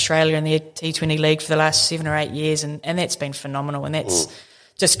over in Australia in the T20 League for the last 7 or 8 years, and that's been phenomenal, and that's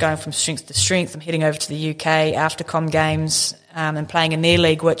just going from strength to strength. I'm heading over to the UK after Com Games and playing in their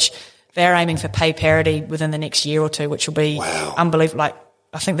league, which they're aiming for pay parity within the next year or two, which will be unbelievable. Like,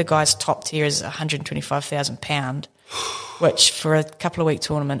 I think the guy's top tier is £125,000, which for a couple of week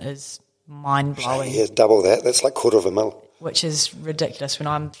tournament is mind-blowing. Yeah, double that. That's like $250,000. Which is ridiculous when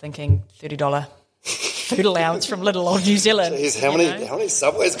I'm thinking $30 food allowance from little old New Zealand. Jeez, how many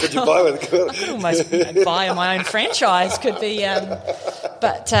Subways could you buy with? I could almost buy my own franchise. Could be,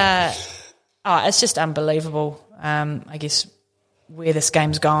 it's just unbelievable. I guess where this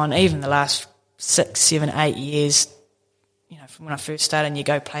game's gone, even the last 6, 7, 8 years. From when I first started, and you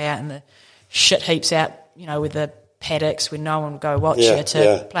go play out in the shit heaps out, with the paddocks where no one would go watch you,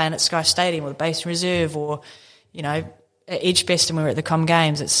 to playing at Sky Stadium or the Basin Reserve, or at Edgbaston, we were at the Com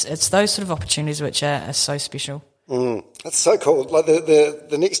Games. It's those sort of opportunities which are so special. That's so cool. Like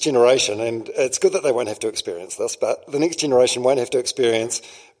the next generation, and it's good that they won't have to experience this, but the next generation won't have to experience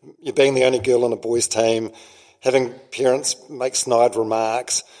you being the only girl on a boys' team, having parents make snide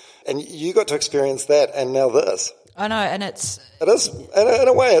remarks, and you got to experience that, and now this. I know, and it is, in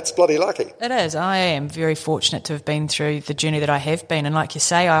a way, it's bloody lucky. It is. I am very fortunate to have been through the journey that I have been, and like you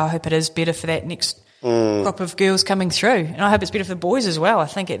say, I hope it is better for that next crop of girls coming through. And I hope it's better for the boys as well. I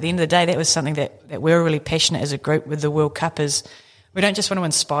think at the end of the day, that was something that we're really passionate as a group with the World Cup is we don't just want to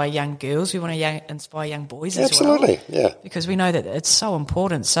inspire young girls, we want to inspire young boys as well. Absolutely, yeah. Because we know that it's so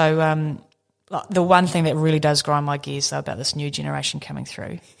important. So the one thing that really does grind my gears, though, about this new generation coming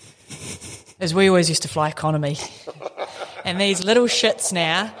through is we always used to fly economy. And these little shits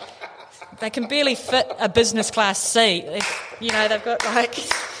now, they can barely fit a business class seat. They've got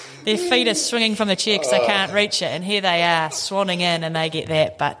their feet are swinging from the chair because they can't reach it. And here they are swanning in and they get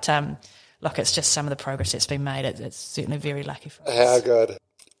that. But look, it's just some of the progress that's been made. It's certainly very lucky for us. How good.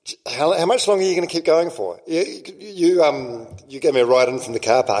 How much longer are you going to keep going for? You gave me a ride in from the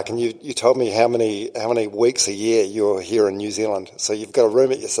car park and you told me how many weeks a year you're here in New Zealand. So you've got a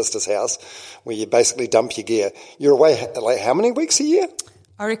room at your sister's house where you basically dump your gear. You're away how many weeks a year?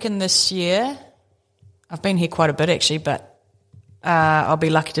 I reckon this year, I've been here quite a bit actually, but I'll be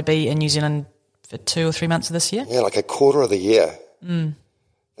lucky to be in New Zealand for 2 or 3 months of this year. Yeah, like a quarter of the year.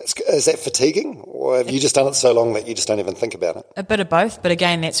 Is that fatiguing, or have you just done it so long that you just don't even think about it? A bit of both, but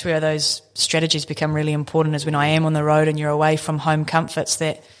again, that's where those strategies become really important, is when I am on the road and you're away from home comforts,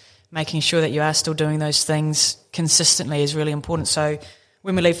 that making sure that you are still doing those things consistently is really important. So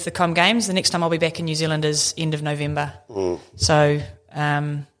when we leave for the Com Games, the next time I'll be back in New Zealand is end of November. So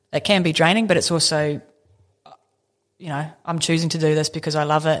it can be draining, but it's also, I'm choosing to do this because I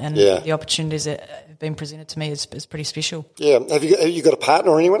love it, and the opportunities that have been presented to me is pretty special. Yeah. Have you got a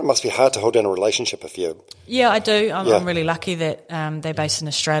partner or anyone? It must be hard to hold down a relationship if you... Yeah, I do. I'm really lucky that they're based in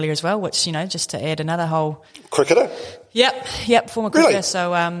Australia as well, which, just to add another whole... Cricketer? Yep, former cricketer. Really?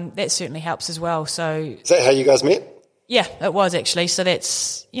 So that certainly helps as well. So is that how you guys met? Yeah, it was actually. So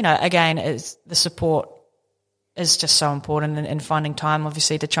that's, again, the support is just so important, and finding time,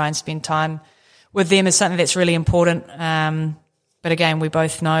 obviously, to try and spend time with them is something that's really important. But again, we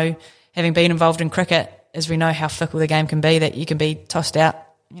both know, having been involved in cricket, as we know how fickle the game can be, that you can be tossed out,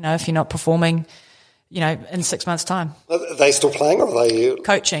 if you're not performing, in 6 months' time. Are they still playing, or are they...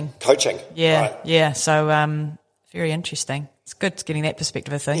 Coaching. Yeah, right. Yeah. So very interesting. It's good getting that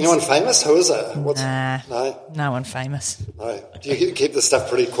perspective of things. Anyone famous? Who is it? No one famous. No. Do you keep the stuff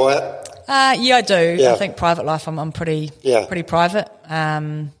pretty quiet? Yeah, I do. Yeah. I think private life, I'm pretty private,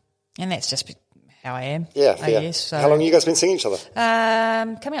 and that's just how I am. Yeah, fair. I guess. So, how long have you guys been seeing each other?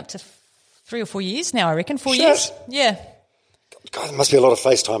 Coming up to 3 or 4 years now, I reckon. 4 years. Yeah. God, there must be a lot of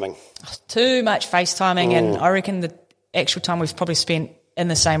FaceTiming. Too much FaceTiming, and I reckon the actual time we've probably spent in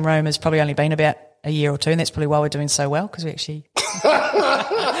the same room has probably only been about a year or two, and that's probably why we're doing so well, because we actually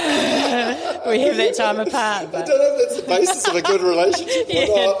we have that time apart. But. I don't know if that's the basis of a good relationship or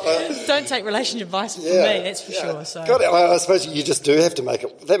not. But don't take relationship advice from me, that's for sure. So. God, I suppose you just do have to make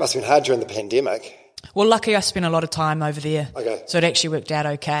it. That must have been hard during the pandemic. Well, luckily I spent a lot of time over there, so it actually worked out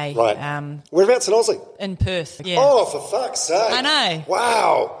okay. Right. Whereabouts in Aussie? In Perth. Yeah. Oh, for fuck's sake! I know.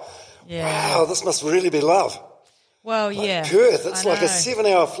 Wow. Yeah. Wow, this must really be love. Well, yeah. Perth, it's like a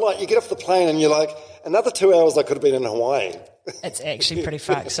 7-hour flight. You get off the plane and you're like, another 2 hours I could have been in Hawaii. It's actually pretty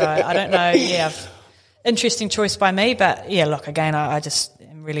fucked. So I don't know. Yeah, interesting choice by me, but yeah. Look, again, I just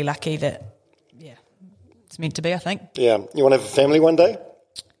am really lucky that it's meant to be. I think. Yeah, you want to have a family one day?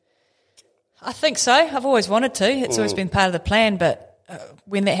 I think so. I've always wanted to. It's always been part of the plan, but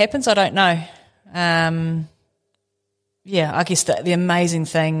when that happens, I don't know. I guess the amazing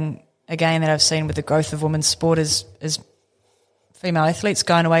thing again that I've seen with the growth of women's sport is female athletes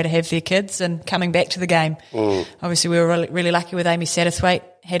going away to have their kids and coming back to the game. Obviously, we were really lucky with Amy Satterthwaite,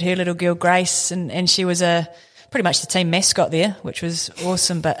 had her little girl Grace, and she was pretty much the team mascot there, which was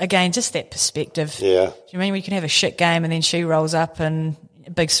awesome. But again, just that perspective. Yeah. Do you mean we can have a shit game and then she rolls up and a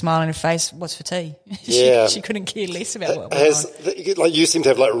big smile on her face, what's for tea? Yeah. she couldn't care less about what went on. Like you seem to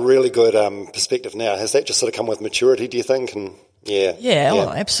have like really good perspective now. Has that just sort of come with maturity, do you think? And yeah. Well,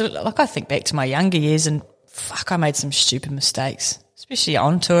 absolutely. Like I think back to my younger years and I made some stupid mistakes, especially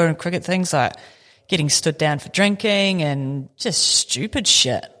on tour and cricket things like getting stood down for drinking and just stupid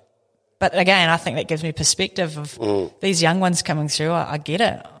shit. But again, I think that gives me perspective of these young ones coming through. I get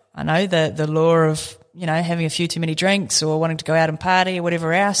it. I know the lure of, having a few too many drinks or wanting to go out and party or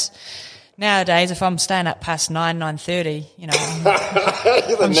whatever else. Nowadays, if I'm staying up past 9:30,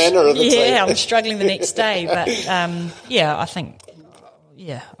 you're the nana of the team. Yeah, I'm struggling the next day. But I think,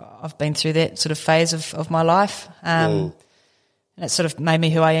 I've been through that sort of phase of my life. And it sort of made me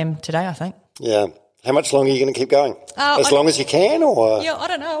who I am today, I think. Yeah. How much longer are you going to keep going? As long as you can, or? Yeah, I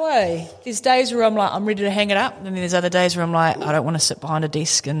don't know. There's days where I'm like, I'm ready to hang it up. And then there's other days where I'm like, I don't want to sit behind a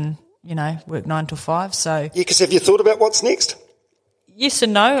desk and, work 9 till 5. So. Yeah, because have you thought about what's next? Yes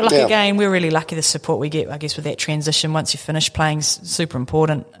and no. Again, we're really lucky the support we get, I guess, with that transition once you finish playing is super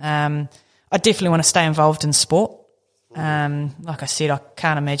important. I I definitely want to stay involved in sport. Like I said, I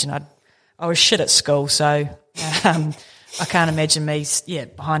can't imagine I was shit at school, so I can't imagine me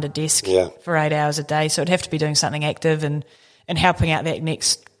behind a desk for 8 hours a day. So it'd have to be doing something active and helping out that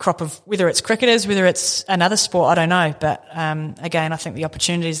next crop of, whether it's cricketers, whether it's another sport, I don't know. But again, I think the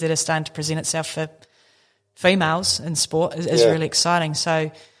opportunities that are starting to present itself for females in sport is really exciting.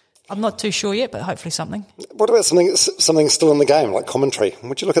 So I'm not too sure yet, but hopefully something. What about something still in the game, like commentary?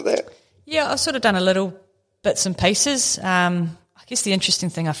 Would you look at that? Yeah, I've sort of done a little bits and pieces. I guess the interesting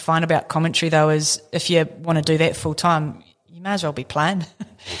thing I find about commentary, though, is if you want to do that full time, you may as well be playing.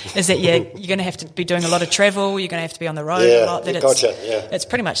 Is that you're going to have to be doing a lot of travel, you're going to have to be on the road a lot. It's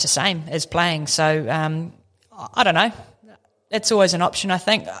pretty much the same as playing. So I don't know. It's always an option, I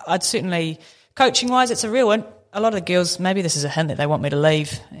think. I'd certainly, coaching-wise, it's a real one. A lot of the girls, maybe this is a hint that they want me to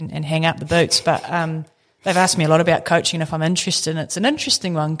leave and hang up the boots, but they've asked me a lot about coaching if I'm interested, and it's an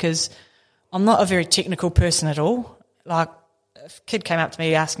interesting one because I'm not a very technical person at all. Like, if a kid came up to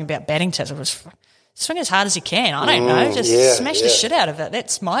me asking about batting tips, I was swing as hard as you can. I don't know, just smash the shit out of it.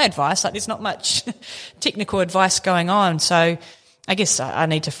 That's my advice. Like, there's not much technical advice going on. So I guess I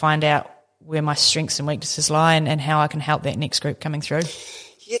need to find out where my strengths and weaknesses lie and how I can help that next group coming through.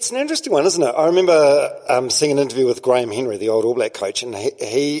 Yeah, it's an interesting one, isn't it? I remember seeing an interview with Graham Henry, the old All Black coach, and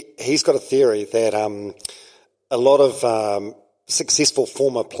he's got a theory that a lot of successful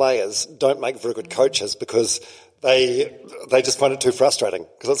former players don't make very good coaches because they just find it too frustrating,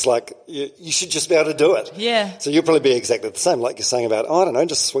 because it's like you should just be able to do it. Yeah. So you'll probably be exactly the same, like you're saying about, I don't know,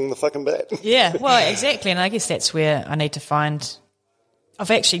 just swing the fucking bat. Yeah, well, exactly, and I guess that's where I need to find.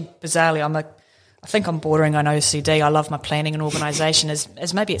 I've actually, bizarrely, I think I'm bordering on OCD. I love my planning and organisation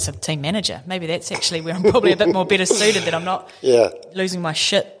as maybe it's a team manager. Maybe that's actually where I'm probably a bit more better suited, that I'm not losing my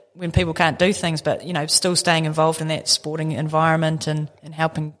shit when people can't do things, but, you know, still staying involved in that sporting environment and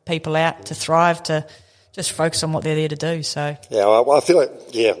helping people out to thrive, to just focus on what they're there to do. So yeah, well, I feel like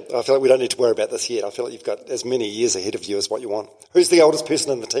we don't need to worry about this yet. I feel like you've got as many years ahead of you as what you want. Who's the oldest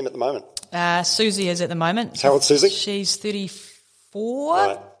person in the team at the moment? Susie is at the moment. How old's Susie? She's 34.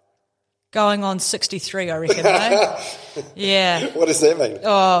 Right. Going on 63, I reckon, though. Yeah. What does that mean?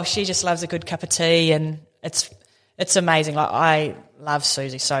 Oh, she just loves a good cup of tea, and it's amazing. Like, I love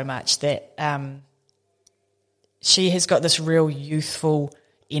Susie so much that she has got this real youthful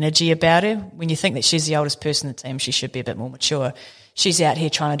energy about her. When you think that she's the oldest person in the team, she should be a bit more mature. She's out here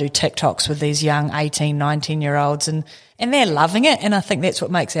trying to do TikToks with these young 18, 19-year-olds, and they're loving it, and I think that's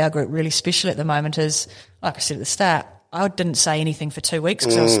what makes our group really special at the moment is, like I said at the start, I didn't say anything for 2 weeks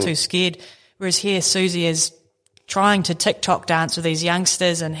because I was too scared. Whereas here, Susie is trying to TikTok dance with these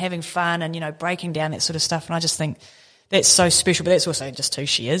youngsters and having fun and, you know, breaking down that sort of stuff. And I just think that's so special. But that's also just who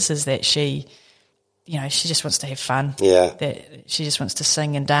she is that she, you know, she just wants to have fun. Yeah. That she just wants to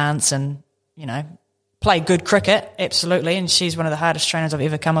sing and dance and, you know, play good cricket, absolutely. And she's one of the hardest trainers I've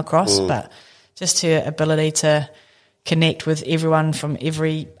ever come across. But just her ability to connect with everyone from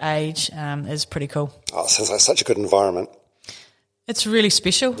every age is pretty cool. Oh, it sounds like such a good environment. It's really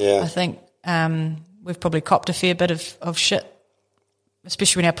special. Yeah. I think we've probably copped a fair bit of shit,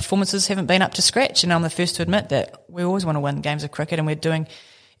 especially when our performances haven't been up to scratch. And I'm the first to admit that we always want to win games of cricket, and we're doing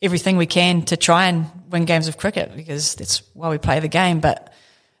everything we can to try and win games of cricket because that's why we play the game. But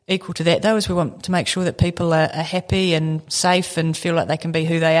equal to that, though, is we want to make sure that people are happy and safe and feel like they can be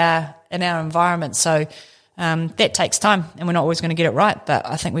who they are in our environment. So that takes time, and we're not always going to get it right, but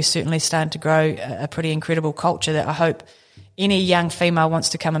I think we're certainly starting to grow a pretty incredible culture that I hope any young female wants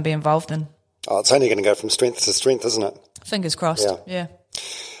to come and be involved in. Oh, it's only going to go from strength to strength, isn't it? Fingers crossed, yeah.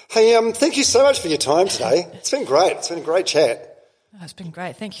 Hey, thank you so much for your time today. It's been great. It's been a great chat. Oh, it's been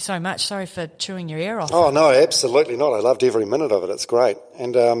great. Thank you so much. Sorry for chewing your ear off. Oh, no, absolutely not. I loved every minute of it. It's great.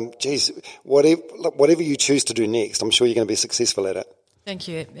 And, geez, whatever you choose to do next, I'm sure you're going to be successful at it. Thank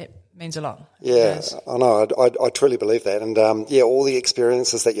you. It means a lot. Yeah, I know. I truly believe that. And, all the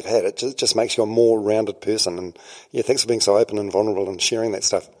experiences that you've had, it just makes you a more rounded person. And, thanks for being so open and vulnerable and sharing that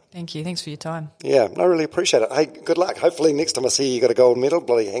stuff. Thank you. Thanks for your time. Yeah, I really appreciate it. Hey, good luck. Hopefully next time I see you got a gold medal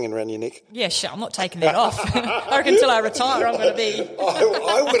bloody hanging around your neck. Yeah, sure. I'm not taking that off. I reckon until I retire I'm going to be...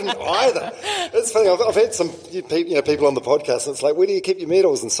 I wouldn't either. It's funny. I've had some people on the podcast, and it's like, where do you keep your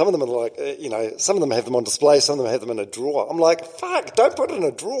medals? And some of them are like, some of them have them on display, some of them have them in a drawer. I'm like, fuck, don't put it in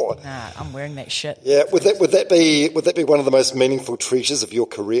a drawer. Nah, I'm wearing that shit. Yeah, would that be one of the most meaningful treasures of your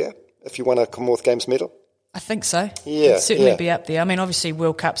career if you won a Commonwealth Games medal? I think so. Yeah, it'd certainly be up there. I mean, obviously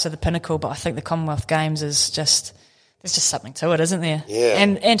World Cups are the pinnacle, but I think the Commonwealth Games is just, there's just something to it, isn't there? Yeah.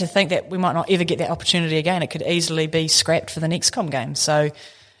 And to think that we might not ever get that opportunity again, it could easily be scrapped for the next Com Games. So,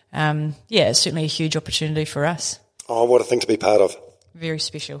 it's certainly a huge opportunity for us. Oh, what a thing to be part of. Very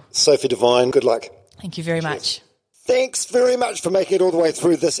special. Sophie Devine, good luck. Thank you very much. Thanks very much for making it all the way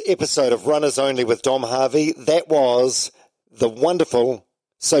through this episode of Runners Only with Dom Harvey. That was the wonderful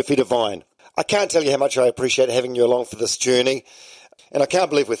Sophie Devine. I can't tell you how much I appreciate having you along for this journey. And I can't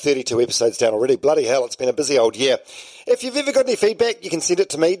believe we're 32 episodes down already. Bloody hell, it's been a busy old year. If you've ever got any feedback, you can send it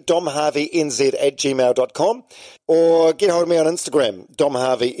to me, domharveynz@gmail.com, or get hold of me on Instagram.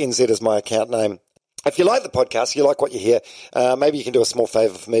 domharveynz is my account name. If you like the podcast, you like what you hear, maybe you can do a small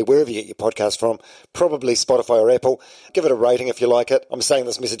favour for me, wherever you get your podcast from, probably Spotify or Apple. Give it a rating if you like it. I'm saying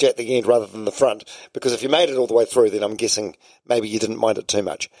this message at the end rather than the front, because if you made it all the way through, then I'm guessing maybe you didn't mind it too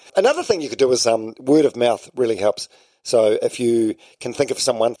much. Another thing you could do is word of mouth really helps. So if you can think of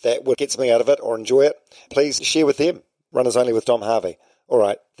someone that would get something out of it or enjoy it, please share with them. Runners Only with Dom Harvey. All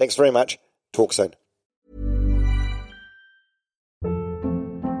right. Thanks very much. Talk soon.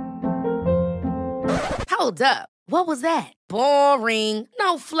 Hold up. What was that? Boring.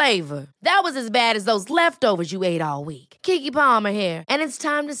 No flavor. That was as bad as those leftovers you ate all week. Keke Palmer here. And it's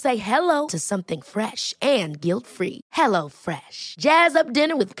time to say hello to something fresh and guilt-free. Hello Fresh. Jazz up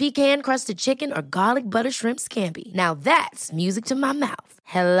dinner with pecan-crusted chicken or garlic butter shrimp scampi. Now that's music to my mouth.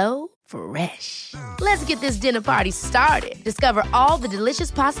 Hello Fresh. Let's get this dinner party started. Discover all the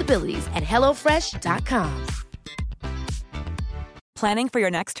delicious possibilities at hellofresh.com. Planning for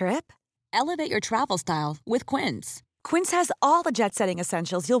your next trip? Elevate your travel style with Quince. Quince has all the jet-setting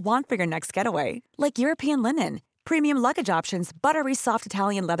essentials you'll want for your next getaway, like European linen, premium luggage options, buttery soft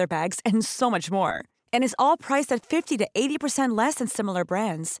Italian leather bags, and so much more. And is all priced at 50 to 80% less than similar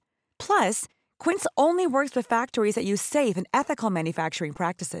brands. Plus, Quince only works with factories that use safe and ethical manufacturing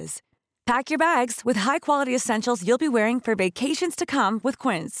practices. Pack your bags with high-quality essentials you'll be wearing for vacations to come with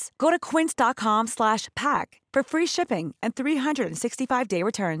Quince. Go to quince.com/pack for free shipping and 365-day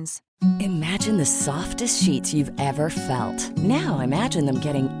returns. Imagine the softest sheets you've ever felt. Now imagine them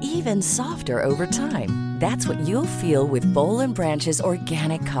getting even softer over time. That's what you'll feel with Boll & Branch's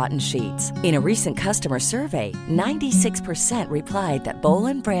organic cotton sheets. In a recent customer survey, 96% replied that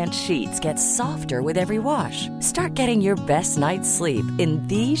Boll & Branch sheets get softer with every wash. Start getting your best night's sleep in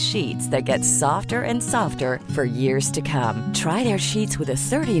these sheets that get softer and softer for years to come. Try their sheets with a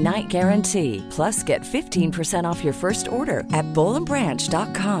 30-night guarantee. Plus, get 15% off your first order at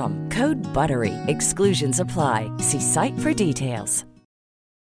bollandbranch.com. Code BUTTERY. Exclusions apply. See site for details.